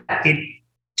think that it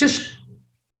just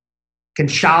can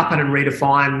sharpen and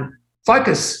redefine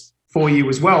focus for you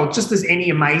as well, just as any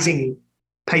amazing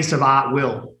piece of art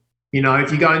will.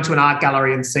 If you go into an art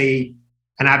gallery and see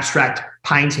an abstract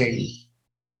painting,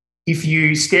 if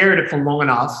you stare at it for long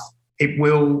enough, it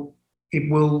will,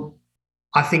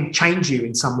 I think, change you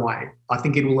in some way. I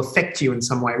think it will affect you in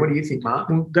some way. What do you think, Mark?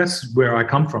 Well, that's where I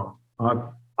come from.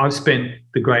 I've spent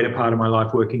the greater part of my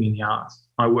life working in the arts.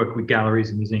 I work with galleries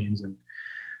and museums, and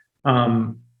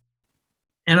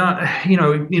I,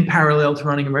 in parallel to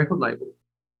running a record label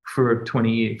for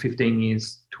 15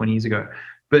 years, 20 years ago.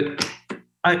 But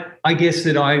I guess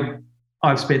that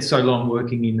I've spent so long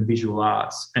working in the visual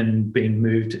arts and being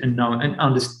moved and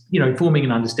forming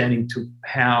an understanding to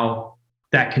how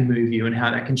that can move you and how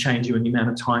that can change you and the amount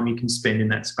of time you can spend in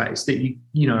that space that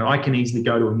I can easily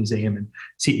go to a museum and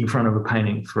sit in front of a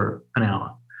painting for an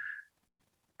hour.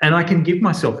 And I can give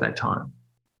myself that time.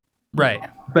 Right.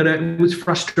 But it was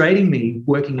frustrating me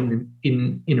working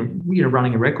in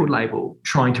running a record label,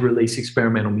 trying to release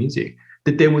experimental music,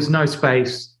 that there was no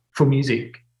space for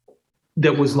music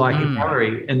that was like a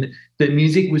gallery, and that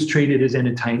music was treated as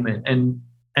entertainment,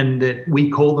 and that we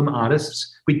call them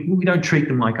artists. We don't treat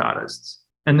them like artists.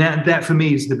 And that for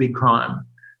me is the big crime.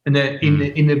 And that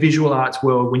in the visual arts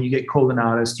world, when you get called an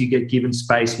artist, you get given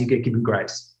space, you get given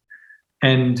grace.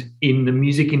 And in the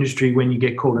music industry, when you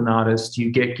get called an artist,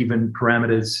 you get given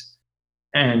parameters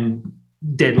and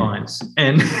deadlines.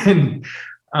 And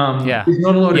there's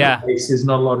not a lot of space. There's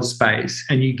not a lot of space.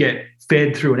 And you get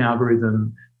fed through an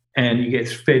algorithm, and you get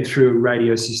fed through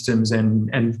radio systems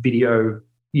and video,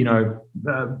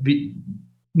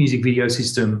 music video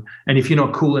system. And if you're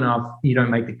not cool enough, you don't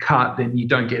make the cut, then you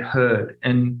don't get heard.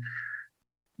 And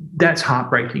that's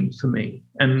heartbreaking for me.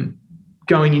 And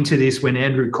going into this, when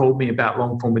Andrew called me about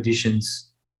long form editions,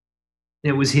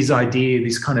 it was his idea.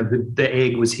 This kind of the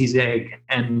egg was his egg,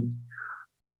 and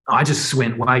I just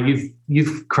went, "Wow,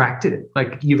 you've cracked it!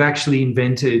 Like you've actually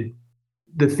invented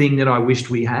the thing that I wished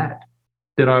we had.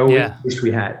 That I always wished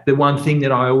we had. The one thing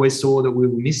that I always saw that we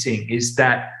were missing is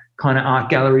that kind of art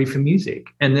gallery for music,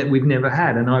 and that we've never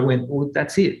had." And I went, "Well,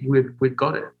 that's it. We've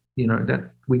got it.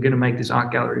 That we're going to make this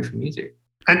art gallery for music."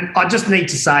 And I just need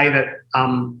to say that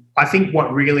I think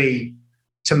what really,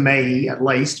 to me at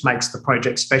least, makes the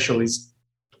project special is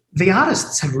the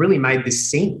artists have really made this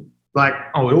sing. Like,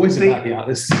 it always about the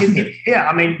artists. Yeah,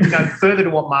 I mean, further to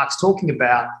what Mark's talking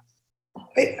about,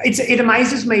 it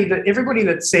amazes me that everybody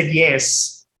that said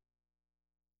yes,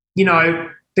 there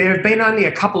have been only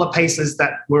a couple of pieces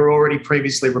that were already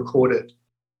previously recorded,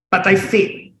 but they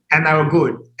fit. and they were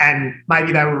good. And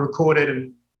maybe they were recorded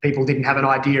and people didn't have an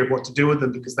idea of what to do with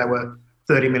them because they were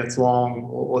 30 minutes long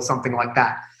or something like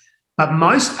that. But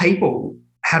most people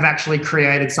have actually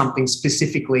created something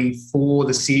specifically for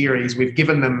the series. We've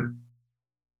given them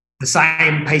the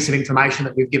same piece of information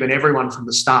that we've given everyone from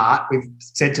the start. We've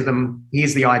said to them,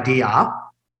 here's the idea.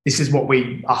 This is what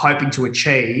we are hoping to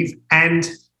achieve. And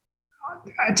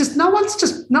no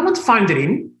one's phoned it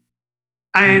in.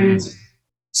 And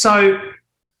so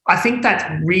I think that's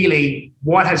really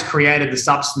what has created the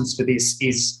substance for this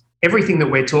is everything that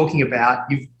we're talking about.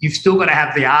 You've still got to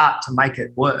have the art to make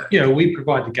it work. You know, we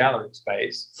provide the gallery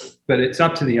space, but it's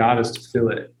up to the artist to fill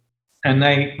it. And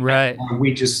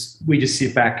we just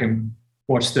sit back and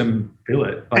watch them fill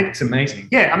it. It's amazing.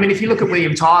 Yeah, I mean, if you look at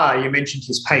William Tyler, you mentioned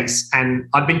his piece, and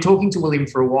I've been talking to William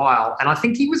for a while, and I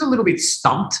think he was a little bit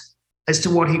stumped as to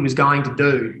what he was going to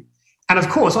do. And of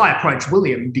course, I approached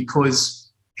William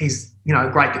because he's, a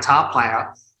great guitar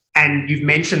player, and you've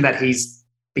mentioned that he's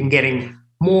been getting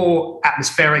more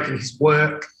atmospheric in his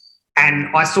work,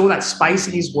 and I saw that space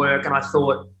in his work, and I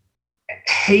thought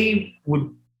he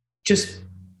would just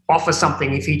offer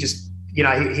something if he just,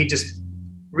 he just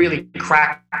really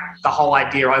cracked the whole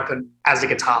idea open as a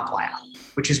guitar player,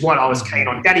 which is what I was keen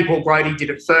on. Danny Paul Brody did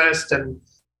it first, and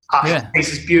his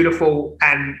piece is beautiful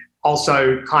and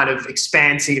also kind of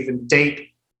expansive and deep.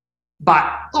 But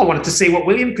I wanted to see what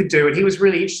William could do, and he was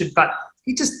really interested, but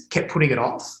he just kept putting it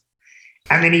off.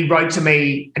 And then he wrote to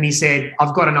me and he said,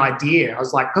 I've got an idea. I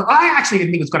was like, I actually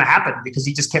didn't think it was going to happen because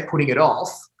he just kept putting it off,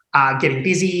 getting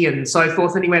busy and so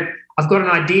forth. And he went, I've got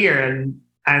an idea.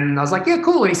 And I was like, yeah,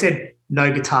 cool. And he said,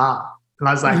 no guitar. And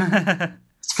I was like,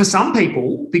 for some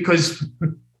people, because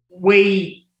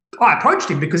I approached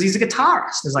him because he's a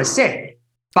guitarist, as I said.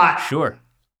 But sure.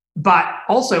 But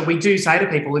also we do say to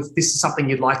people, if this is something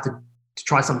you'd like to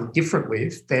try something different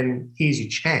with, then here's your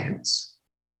chance.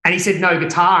 And he said, no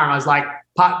guitar. And I was like,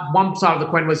 one side of the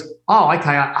coin was, oh, okay,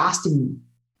 I asked him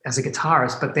as a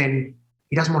guitarist, but then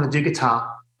he doesn't want to do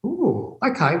guitar. Ooh,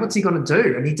 okay, what's he going to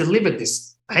do? And he delivered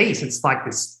this piece. It's like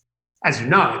this, as you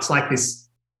know, it's like this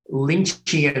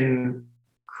Lynchian,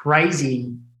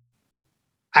 crazy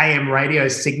AM radio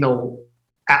signal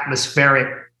atmospheric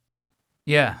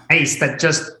piece that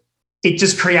just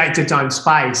creates its own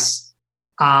space.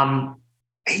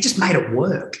 He just made it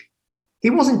work. He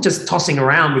wasn't just tossing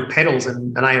around with pedals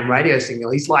and an AM radio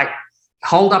signal. He's like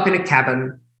holed up in a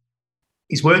cabin.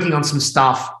 He's working on some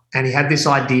stuff, and he had this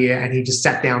idea, and he just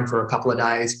sat down for a couple of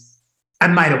days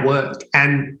and made it work.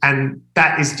 And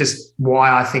that is just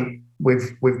why I think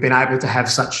we've been able to have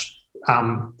such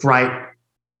great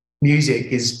music,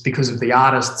 is because of the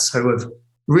artists who have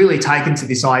really taken to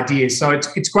this idea. So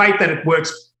it's great that it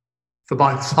works for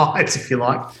both sides, if you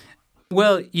like.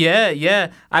 Well,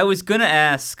 yeah. I was gonna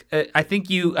ask. I think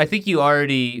you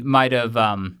already might have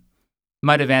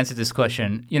answered this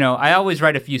question. I always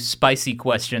write a few spicy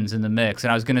questions in the mix,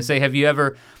 and I was gonna say, have you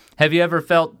ever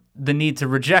felt the need to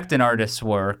reject an artist's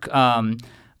work?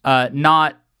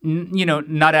 Not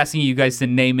asking you guys to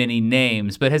name any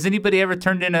names, but has anybody ever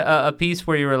turned in a piece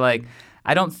where you were like,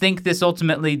 I don't think this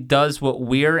ultimately does what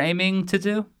we're aiming to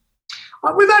do?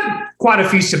 We've had quite a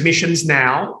few submissions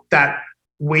now that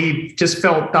we just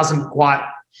felt doesn't quite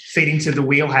fit into the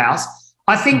wheelhouse.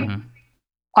 I think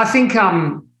I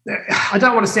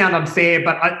don't want to sound unfair,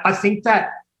 but I think that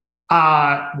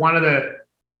one of the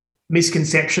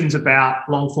misconceptions about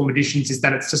long-form editions is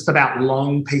that it's just about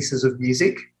long pieces of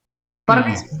music. But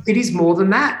it is more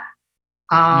than that.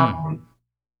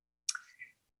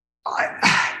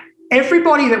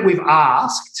 Everybody that we've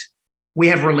asked, we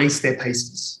have released their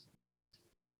pieces.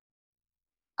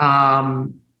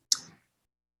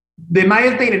 There may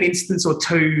have been an instance or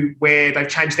two where they've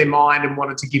changed their mind and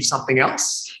wanted to give something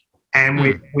else, and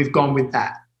we've gone with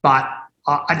that. But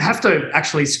I'd have to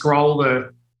actually scroll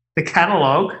the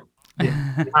catalogue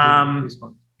and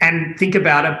think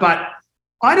about it. But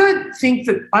I don't think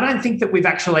that we've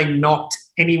actually knocked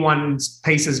anyone's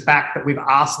pieces back that we've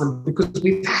asked them, because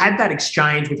we've had that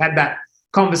exchange, we've had that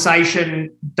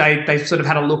conversation. They've sort of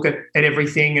had a look at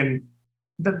everything, and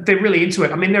they're really into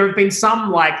it. I mean, there have been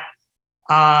some like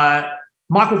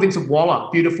Michael Vincent Waller,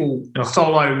 beautiful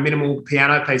solo minimal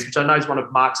piano piece, which I know is one of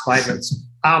Mark's favourites.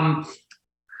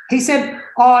 He said,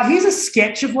 here's a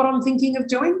sketch of what I'm thinking of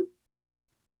doing.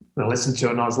 And I listened to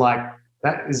it and I was like,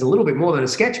 that is a little bit more than a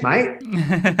sketch, mate.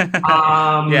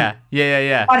 Yeah.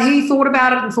 But he thought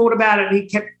about it and he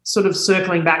kept sort of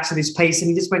circling back to this piece, and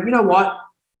he just went, you know what?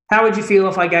 How would you feel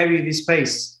if I gave you this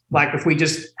piece? Like if we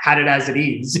just had it as it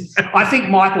is. I think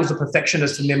Michael's a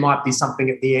perfectionist, and there might be something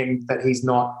at the end that he's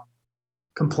not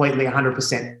completely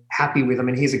 100% happy with. I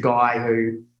mean, here's a guy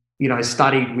who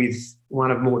studied with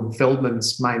one of Morton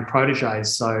Feldman's main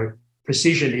proteges. So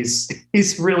precision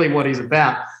is really what he's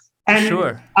about. And,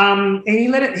 sure. And he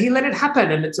let it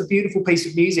happen, and it's a beautiful piece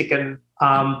of music. And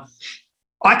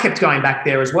I kept going back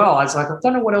there as well. I was like, I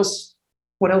don't know what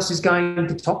else is going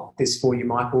to top this for you,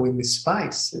 Michael, in this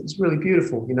space. It was really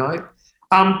beautiful,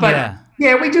 But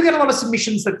yeah, we do get a lot of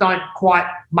submissions that don't quite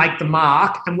make the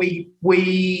mark, and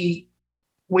we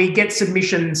get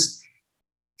submissions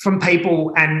from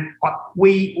people, and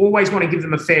we always want to give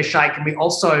them a fair shake, and we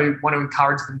also want to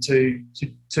encourage them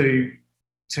to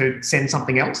send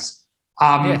something else.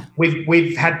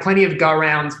 We've had plenty of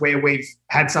go-rounds where we've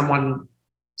had someone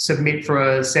submit for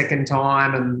a second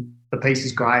time, and the piece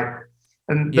is great.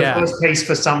 And the first piece,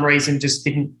 for some reason, just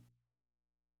didn't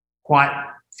quite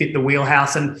fit the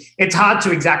wheelhouse. And it's hard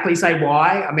to exactly say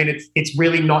why. I mean, it's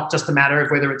really not just a matter of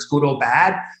whether it's good or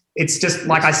bad. It's just,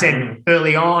 like I said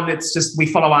early on, it's just we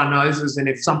follow our noses, and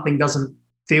if something doesn't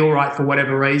feel right for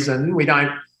whatever reason, we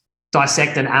don't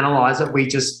dissect and analyse it. We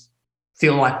just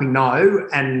feel like we know,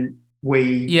 and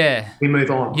we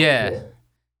move on.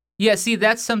 Yeah, see,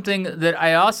 that's something that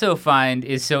I also find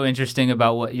is so interesting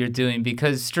about what you're doing,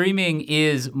 because streaming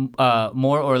is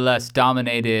more or less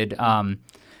dominated.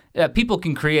 People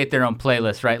can create their own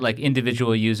playlists, right? Like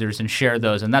individual users, and share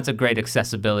those, and that's a great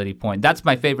accessibility point. That's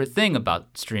my favorite thing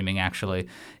about streaming, actually,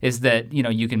 is that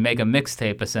you can make a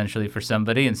mixtape essentially for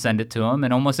somebody and send it to them,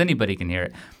 and almost anybody can hear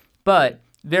it. But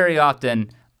very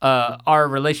often, our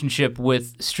relationship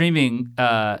with streaming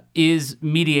is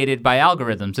mediated by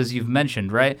algorithms, as you've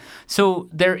mentioned, right? So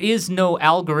there is no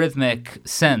algorithmic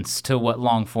sense to what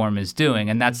long form is doing,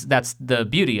 and that's the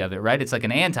beauty of it, right? It's like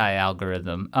an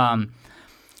anti-algorithm.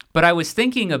 But I was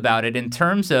thinking about it in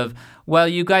terms of, well,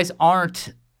 you guys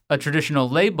aren't a traditional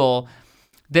label.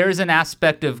 There is an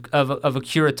aspect of a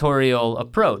curatorial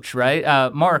approach,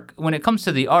 right? Mark, when it comes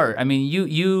to the art, I mean,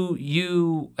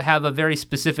 you have a very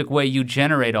specific way you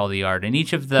generate all the art, and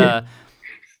each of the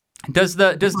does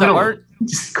the art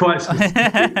quite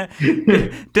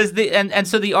does the and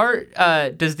so the art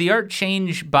does the art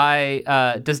change by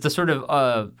does the sort of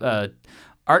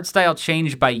art style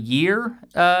change by year?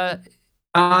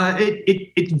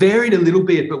 It varied a little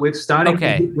bit, but we're starting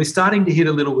to hit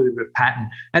a little bit of a pattern.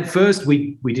 At first,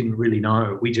 we didn't really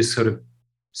know. We just sort of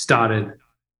started,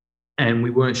 and we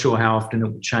weren't sure how often it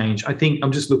would change. I think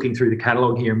I'm just looking through the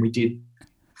catalogue here, and we did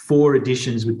 4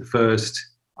 editions with the first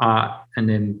art, and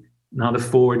then another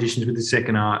 4 editions with the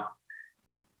second art,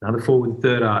 another 4 with the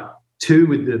third art, 2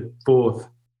 with the fourth,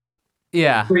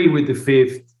 3 with the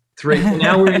fifth. 3.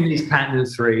 Now we're in this pattern of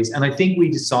 3s, and I think we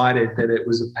decided that it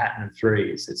was a pattern of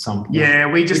 3s at some point. Yeah,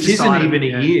 we just which isn't even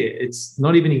a year. It's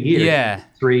not even a year. Yeah,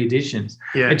 3 editions.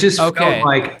 Yeah, it just felt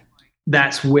like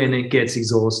that's when it gets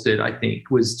exhausted. I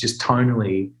think was just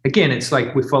tonally. Again, it's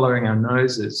like we're following our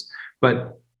noses,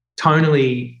 but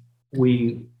tonally,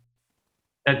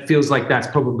 it feels like that's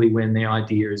probably when the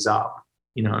idea is up.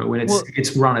 When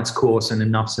it's run its course and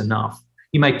enough's enough.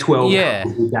 You make 12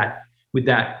 with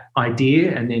that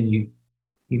idea, and then you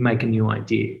make a new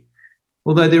idea.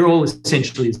 Although they're all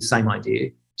essentially the same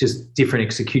idea, just different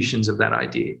executions of that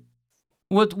idea.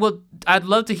 Well, I'd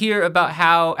love to hear about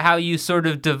how you sort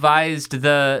of devised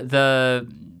the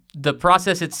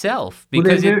process itself,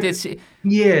 because they're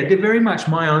very much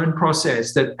my own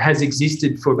process that has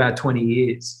existed for about 20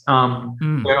 years.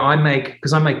 Where I make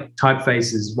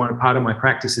typefaces. One part of my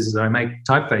practice is that I make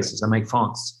typefaces. I make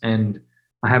fonts, and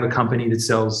I have a company that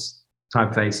sells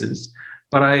typefaces,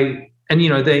 but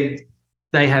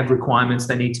they have requirements.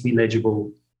 They need to be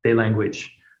legible, their language.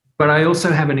 But I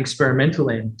also have an experimental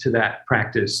end to that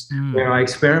practice where I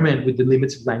experiment with the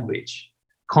limits of language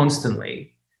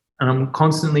constantly, and I'm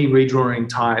constantly redrawing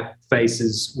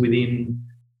typefaces within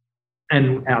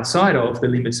and outside of the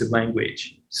limits of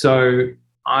language. So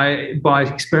by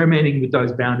experimenting with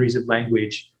those boundaries of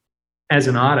language as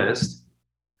an artist,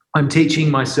 I'm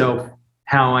teaching myself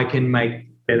how I can make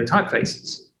better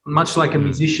typefaces, much like a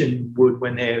musician would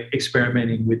when they're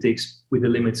experimenting with the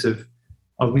limits of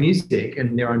music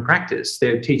and their own practice.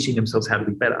 They're teaching themselves how to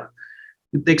be better.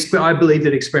 I believe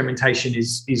that experimentation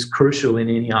is crucial in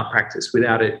any art practice.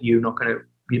 Without it, you're not going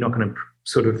to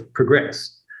sort of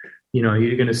progress.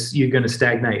 You're going to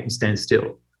stagnate and stand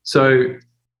still. So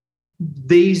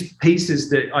these pieces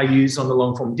that I use on the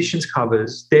long form editions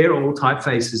covers, they're all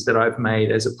typefaces that I've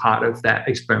made as a part of that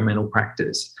experimental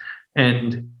practice.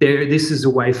 And this is a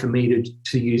way for me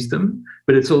to use them,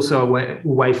 but it's also a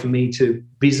way for me to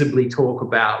visibly talk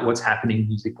about what's happening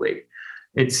musically.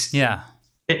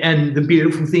 And the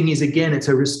beautiful thing is, again, it's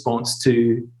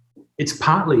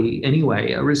partly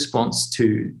anyway a response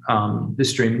to the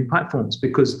streaming platforms,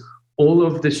 because all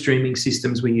of the streaming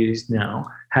systems we use now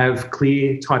have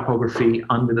clear typography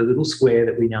under the little square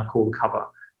that we now call the cover.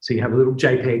 So you have a little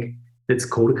JPEG that's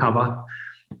called a cover.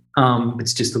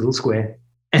 It's just a little square.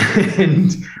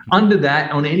 And under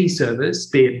that, on any service,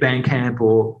 be it Bandcamp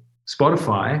or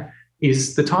Spotify,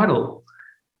 is the title.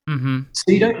 Mm-hmm. So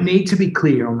you don't need to be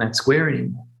clear on that square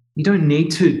anymore. You don't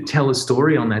need to tell a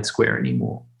story on that square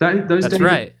anymore.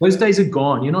 Those days are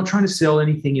gone. You're not trying to sell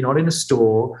anything. You're not in a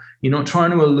store. You're not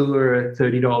trying to allure a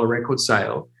 $30 record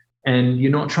sale. And you're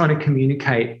not trying to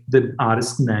communicate the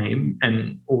artist's name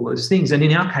and all those things. And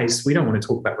in our case, we don't want to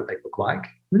talk about what they look like.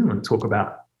 We don't want to talk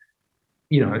about,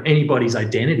 anybody's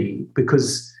identity,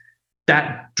 because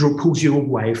that pulls you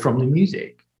away from the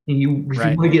music. And if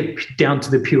you want to get down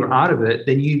to the pure art of it,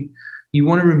 then you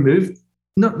want to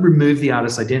not remove the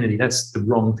artist's identity. That's the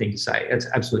wrong thing to say. That's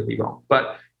absolutely wrong.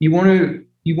 But you want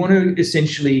to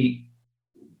essentially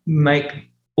make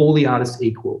all the artists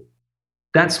equal.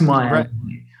 That's my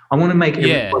idea. I want to make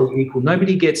everybody equal.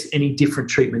 Nobody gets any different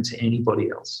treatment to anybody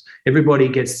else. Everybody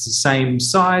gets the same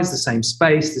size, the same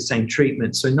space, the same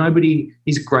treatment. So nobody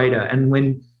is greater. And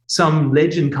when some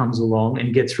legend comes along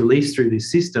and gets released through this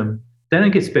system, they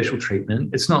don't get special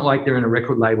treatment. It's not like they're in a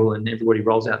record label and everybody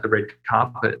rolls out the red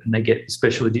carpet and they get a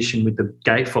special edition with the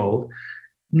gatefold.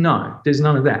 No, there's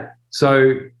none of that.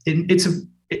 So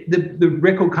the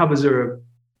record covers are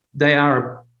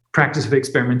a practice of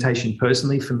experimentation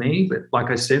personally for me, but like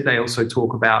I said, they also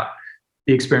talk about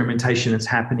the experimentation that's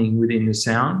happening within the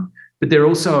sound, but they're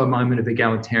also a moment of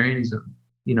egalitarianism.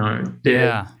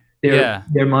 There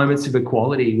are moments of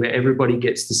equality where everybody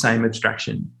gets the same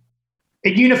abstraction.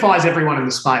 It unifies everyone in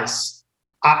the space.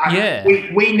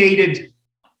 We needed,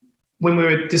 when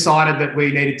we decided that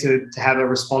we needed to have a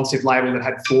responsive label that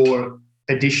had 4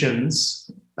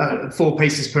 editions, 4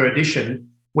 pieces per edition,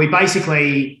 we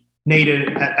basically needed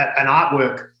an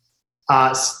artwork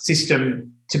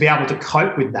system to be able to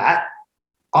cope with that.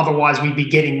 Otherwise, we'd be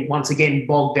getting, once again,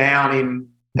 bogged down in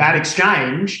that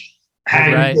exchange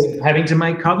and having to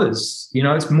make covers.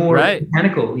 It's more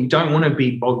mechanical. You don't want to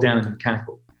be bogged down in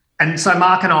mechanical. And so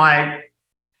Mark and I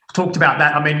talked about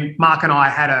that. I mean, Mark and I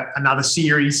had another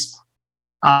series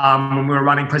when we were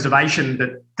running Preservation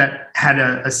that had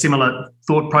a similar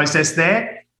thought process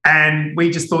there. And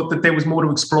we just thought that there was more to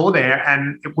explore there,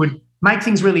 and it would make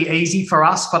things really easy for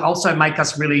us, but also make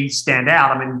us really stand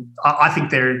out. I mean, I think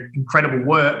they're incredible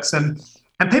works, and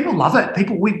people love it.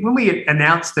 When we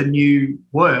announced the new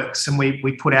works and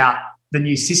we put out the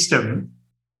new system,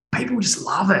 people just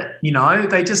love it.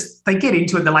 They get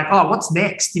into it. They're like, oh, what's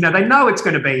next? They know it's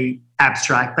going to be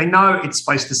abstract. They know it's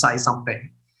supposed to say something,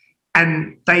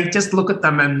 and they just look at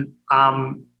them and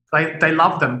they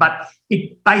love them. But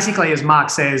it basically, as Mark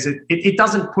says, it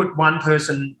doesn't put one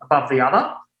person above the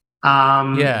other.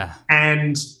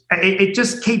 And it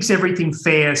just keeps everything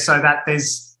fair so that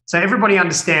so everybody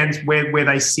understands where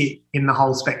they sit in the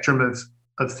whole spectrum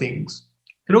of things.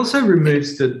 It also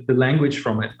removes the language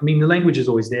from it. I mean, the language is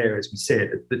always there, as we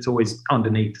said. It's always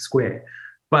underneath the square.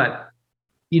 But,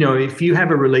 if you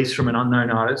have a release from an unknown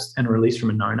artist and a release from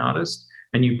a known artist,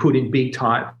 and you put in big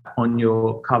type on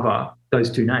your cover those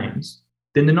 2 names,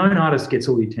 then the known artist gets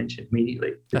all the attention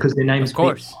immediately because their names, of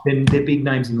course, then they're big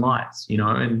names in lights,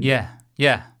 and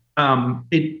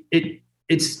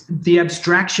it's the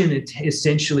abstraction. It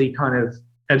essentially kind of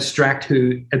abstracts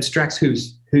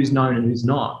who's known and who's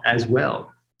not as well,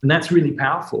 and that's really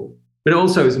powerful. But it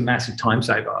also is a massive time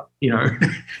saver.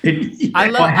 I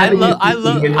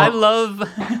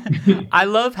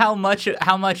love how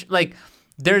much like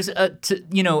there's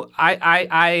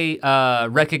I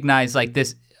recognize like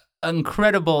this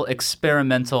incredible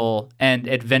experimental and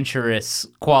adventurous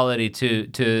quality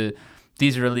to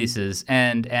these releases,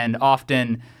 and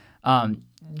often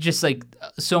just like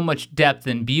so much depth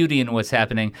and beauty in what's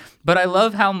happening. But I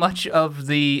love how much of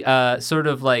the sort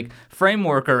of like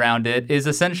framework around it is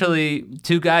essentially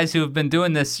 2 guys who have been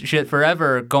doing this shit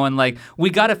forever going like, we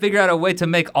got to figure out a way to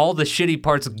make all the shitty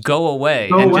parts go away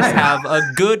just have a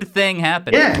good thing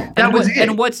happen. Yeah, that was it.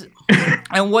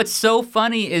 And what's so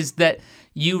funny is that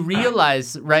you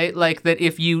realize, right, like that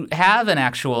if you have an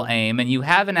actual aim and you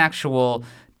have an actual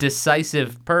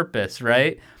decisive purpose,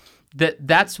 right,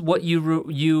 that's what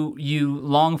you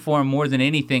long for more than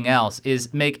anything else,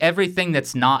 is make everything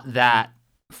that's not that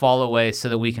fall away so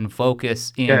that we can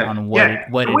focus in on what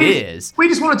it is. We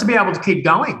just wanted to be able to keep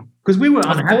going. Because we were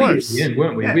unhappy at the end,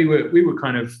 weren't we? Yeah. We were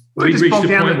kind of, we reached a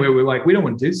point where we're like, we don't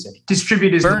want to do this anymore.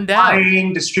 Distributors burned out.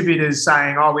 Distributors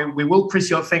saying, oh, we will press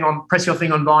your thing on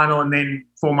vinyl, and then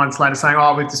 4 months later saying,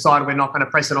 oh, we've decided we're not going to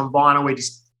press it on vinyl. We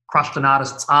just crushed an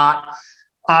artist's heart.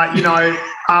 People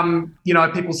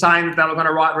saying that they were going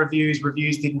to write reviews.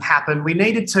 Reviews didn't happen. We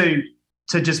needed to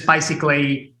just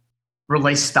basically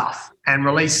release stuff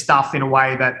in a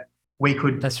way that we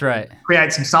could. That's right.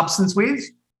 Create some substance with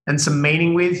and some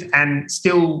meaning with, and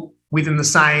still within the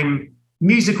same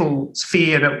musical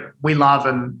sphere that we love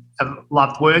and have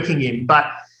loved working in. But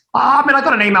I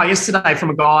got an email yesterday from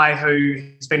a guy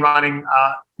who's been running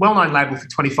a well-known label for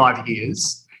 25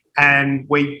 years, and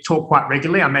we talk quite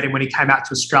regularly. I met him when he came out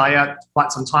to Australia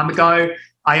quite some time ago.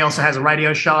 He also has a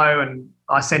radio show, and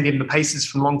I send him the pieces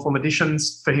from Longform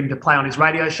Editions for him to play on his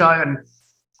radio show. And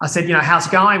I said, how's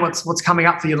it going? What's coming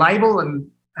up for your label? And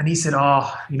he said,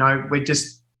 we're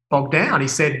just bogged down. He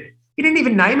said, he didn't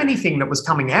even name anything that was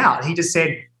coming out. He just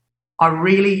said, I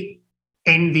really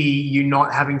envy you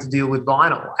not having to deal with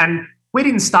vinyl. And we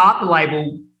didn't start the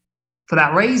label for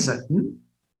that reason.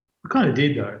 We kind of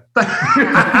did, though.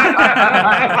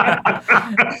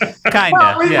 Kind of.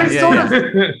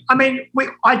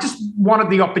 I just wanted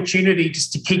the opportunity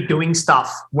just to keep doing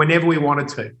stuff whenever we wanted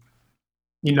to.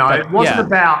 It wasn't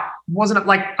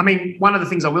one of the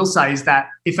things I will say is that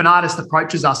if an artist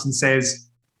approaches us and says,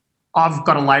 I've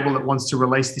got a label that wants to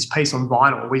release this piece on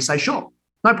vinyl, we say, sure,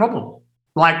 no problem.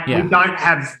 We don't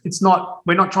have,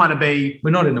 we're not trying to be.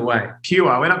 We're not in the way.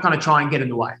 Pure. We're not going to try and get in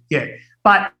the way. Yeah.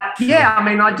 But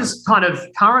I just kind of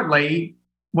currently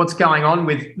what's going on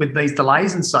with these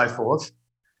delays and so forth.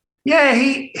 Yeah,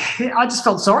 I just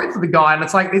felt sorry for the guy. And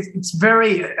it's like, it's a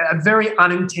very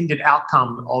unintended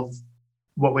outcome of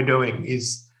what we're doing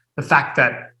is the fact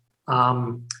that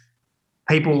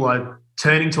people are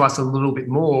turning to us a little bit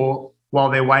more while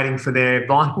they're waiting for their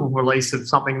vinyl release of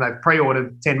something they've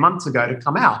pre-ordered 10 months ago to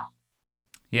come out.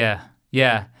 Yeah.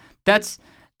 That's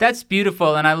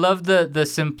beautiful, and I love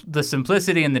the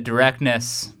simplicity and the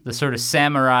directness, the sort of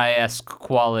samurai-esque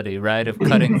quality, right, of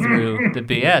cutting through the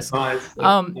BS.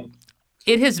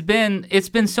 It's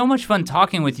been so much fun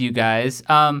talking with you guys.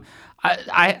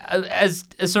 As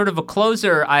sort of a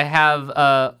closer, I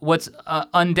have what's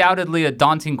undoubtedly a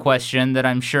daunting question that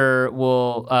I'm sure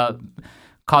will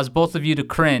cause both of you to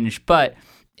cringe. But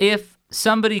if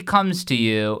somebody comes to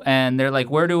you and they're like,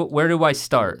 where do I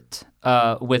start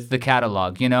with the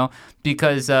catalog?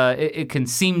 Because it can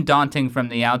seem daunting from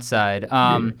the outside.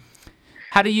 How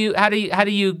do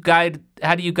you guide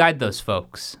those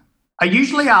folks? I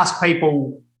usually ask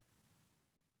people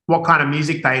what kind of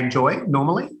music they enjoy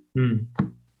normally. And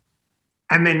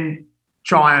then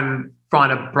try and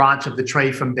find a branch of the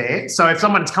tree from there. So if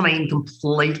someone's coming in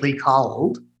completely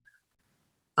cold,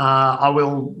 I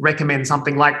will recommend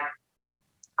something like,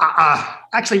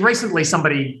 actually recently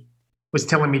somebody was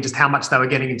telling me just how much they were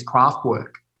getting into craft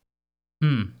work.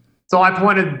 So I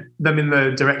pointed them in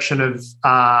the direction of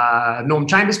Norm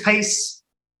Chambers' piece,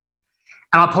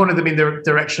 and I pointed them in the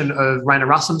direction of Rainer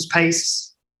Russum's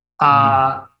piece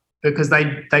because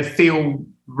they feel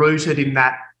rooted in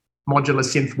that modular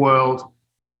synth world,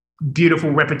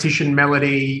 beautiful repetition,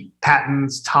 melody,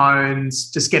 patterns, tones,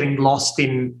 just getting lost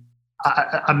in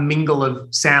a mingle of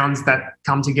sounds that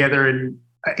come together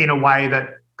in a way that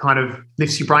kind of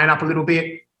lifts your brain up a little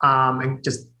bit and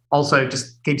just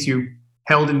keeps you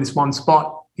held in this one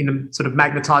spot in a sort of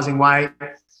magnetizing way.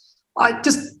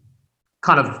 The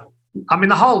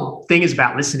whole thing is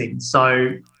about listening.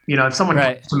 So, if someone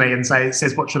comes to me and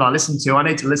says, what should I listen to? I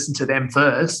need to listen to them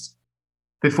first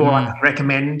before I can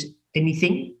recommend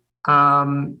anything.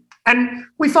 And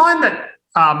we find that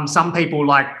some people,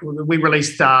 like we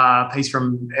released a piece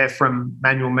from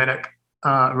Manuel Menick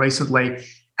recently,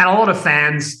 and a lot of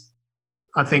fans,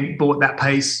 I think, bought that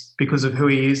piece because of who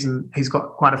he is, and he's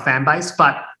got quite a fan base.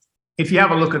 But if you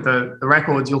have a look at the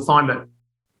records, you'll find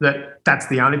that's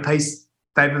the only piece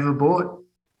they've ever bought.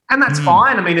 And that's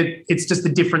fine. I mean, it's just a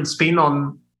different spin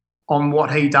on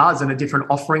what he does and a different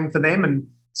offering for them. And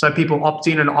so people opt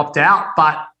in and opt out.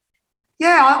 But,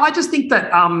 yeah, I just think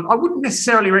that I wouldn't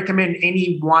necessarily recommend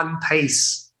any one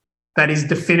piece that is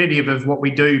definitive of what we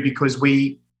do, because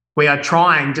we are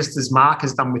trying, just as Mark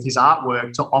has done with his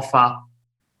artwork, to offer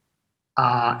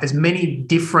as many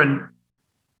different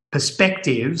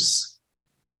perspectives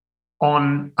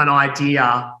on an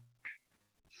idea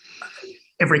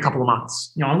every couple of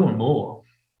months. I want more.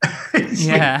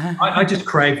 Yeah. I just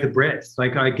crave the breadth.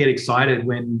 Like, I get excited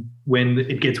when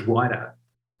it gets wider.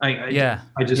 I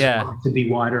just want it to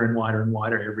be wider and wider and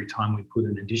wider every time we put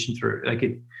an addition through.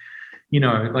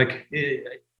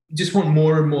 Just want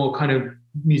more and more kind of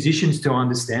musicians to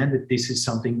understand that this is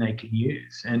something they can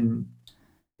use, and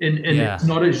it's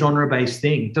not a genre-based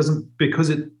thing. It doesn't, because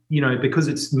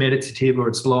it's meditative or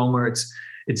it's long or it's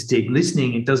deep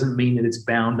listening, it doesn't mean that it's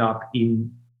bound up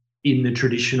in the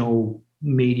traditional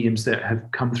mediums that have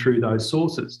come through those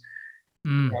sources.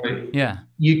 So Yeah.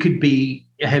 you could be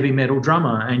a heavy metal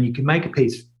drummer and you can make a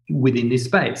piece within this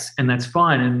space, and that's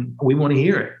fine. And we want to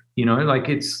hear it, like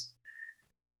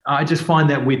I just find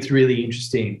that width really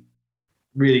interesting,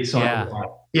 really exciting.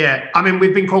 Yeah. I mean,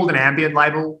 we've been called an ambient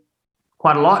label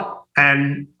quite a lot,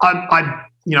 and I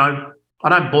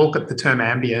don't balk at the term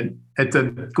ambient. It's a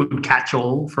good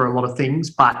catch-all for a lot of things,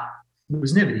 but it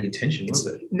was never the intention, was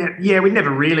it? We never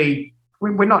really.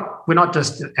 We're not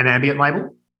just an ambient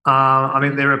label. I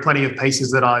mean, there are plenty of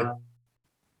pieces that I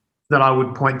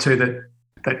would point to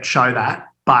that show that,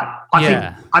 but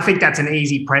I think that's an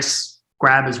easy press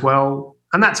grab as well,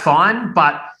 and that's fine.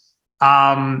 But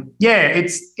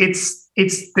there's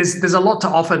a lot to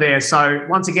offer there. So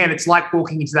once again, it's like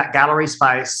walking into that gallery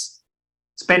space,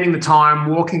 spending the time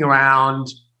walking around.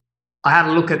 I had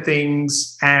a look at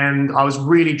things, and I was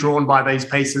really drawn by these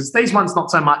pieces. These ones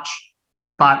not so much,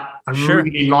 but I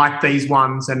really like these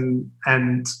ones, and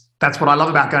that's what I love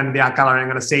about going to the art gallery. I'm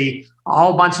going to see a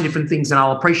whole bunch of different things, and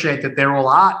I'll appreciate that they're all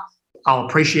art. I'll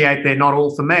appreciate they're not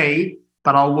all for me,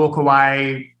 but I'll walk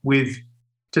away with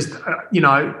just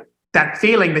that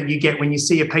feeling that you get when you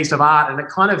see a piece of art, and it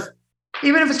kind of,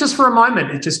 even if it's just for a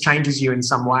moment, it just changes you in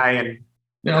some way.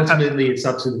 And ultimately, it's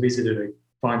up to the visitor to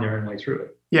find their own way through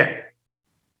it.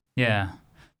 Yeah.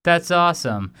 That's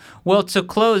awesome. Well, to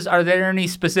close, are there any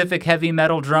specific heavy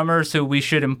metal drummers who we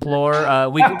should implore?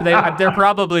 They're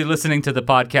probably listening to the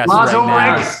podcast Lars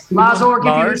right Ulrich. Lars Ulrich,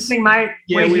 if you're listening, mate,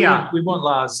 we're here. We want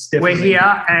Lars. Definitely. We're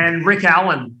here, and Rick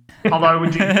Allen. Although,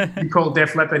 would you call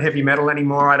Def Leppard heavy metal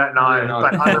anymore? I don't know.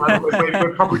 But I don't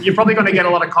know. You're probably going to get a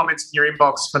lot of comments in your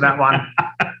inbox for that one,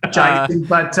 Jason.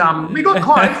 But we got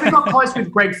close. We got close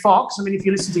with Greg Fox. I mean, if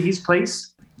you listen to his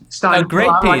piece, a great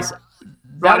piece.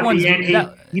 Right at the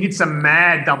end, he did some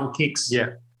mad double kicks.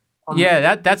 Yeah.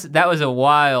 That was a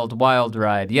wild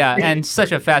ride. Yeah, and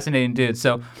such a fascinating dude.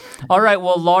 So, all right,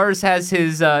 well, Lars has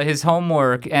his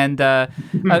homework, and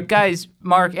guys,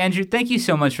 Mark, Andrew, thank you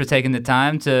so much for taking the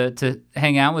time to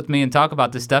hang out with me and talk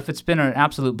about this stuff. It's been an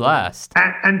absolute blast.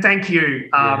 And thank you.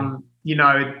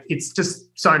 It's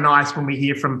just so nice when we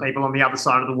hear from people on the other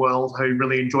side of the world who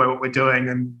really enjoy what we're doing.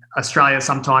 And Australia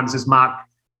sometimes, as Mark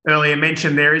earlier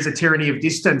mentioned, there is a tyranny of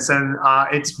distance, and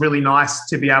it's really nice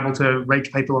to be able to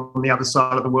reach people on the other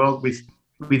side of the world with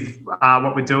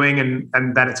what we're doing,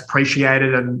 and that it's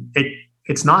appreciated, and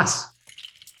it's nice.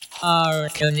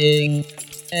 Hearkening,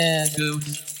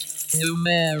 Echoes,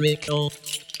 numerical,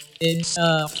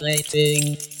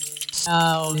 insufflating,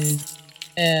 sound,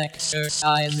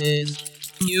 exercises,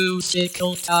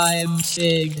 musical time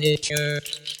signature,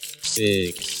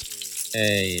 6,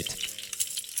 8.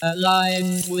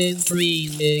 Aligned with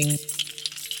breathing.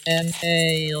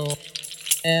 Inhale.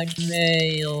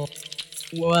 Exhale.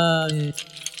 1.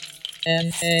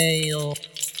 Inhale.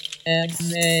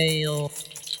 Exhale.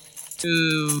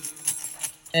 2.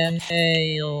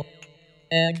 Inhale.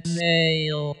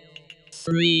 Exhale.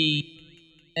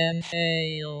 3.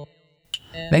 Inhale.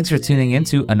 Thanks for tuning in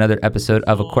to another episode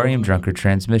of Aquarium Drunkard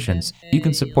Transmissions. You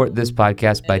can support this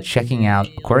podcast by checking out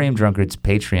Aquarium Drunkard's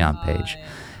Patreon page.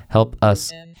 Help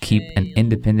us keep an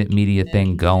independent media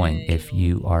thing going if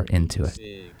you are into it.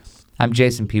 I'm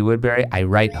Jason P. Woodbury. I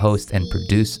write, host, and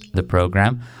produce the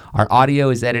program. Our audio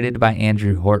is edited by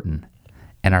Andrew Horton.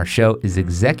 And our show is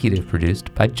executive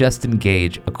produced by Justin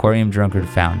Gage, Aquarium Drunkard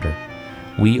founder.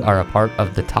 We are a part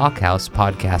of the Talkhouse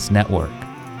Podcast Network.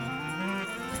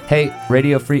 Hey,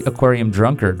 Radio Free Aquarium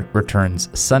Drunkard returns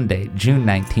Sunday, June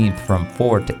 19th from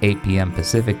 4 to 8 p.m.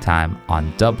 Pacific Time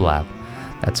on Dublab.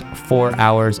 That's 4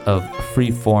 hours of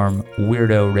free-form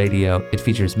weirdo radio. It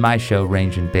features my show,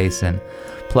 Range and Basin,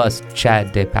 plus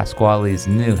Chad De Pasquale's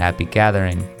new Happy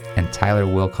Gathering, and Tyler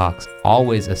Wilcox'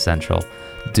 always essential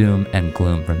Doom and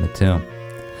Gloom from the Tomb.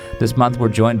 This month we're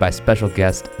joined by special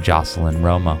guest Jocelyn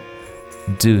Romo.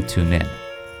 Do tune in.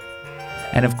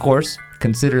 And of course,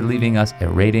 consider leaving us a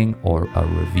rating or a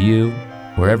review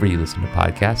wherever you listen to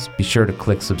podcasts. Be sure to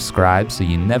click subscribe so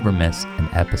you never miss an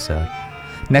episode.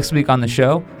 Next week on the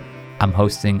show, I'm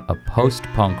hosting a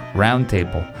post-punk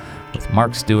roundtable with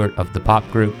Mark Stewart of the pop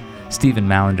group, Stephen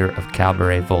Mallender of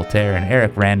Cabaret Voltaire, and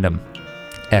Eric Random,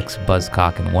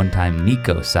 ex-Buzzcock and one-time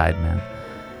Nico sideman.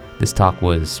 This talk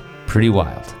was pretty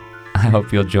wild. I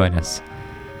hope you'll join us.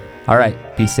 All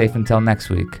right, be safe until next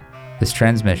week. This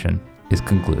transmission is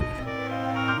concluded.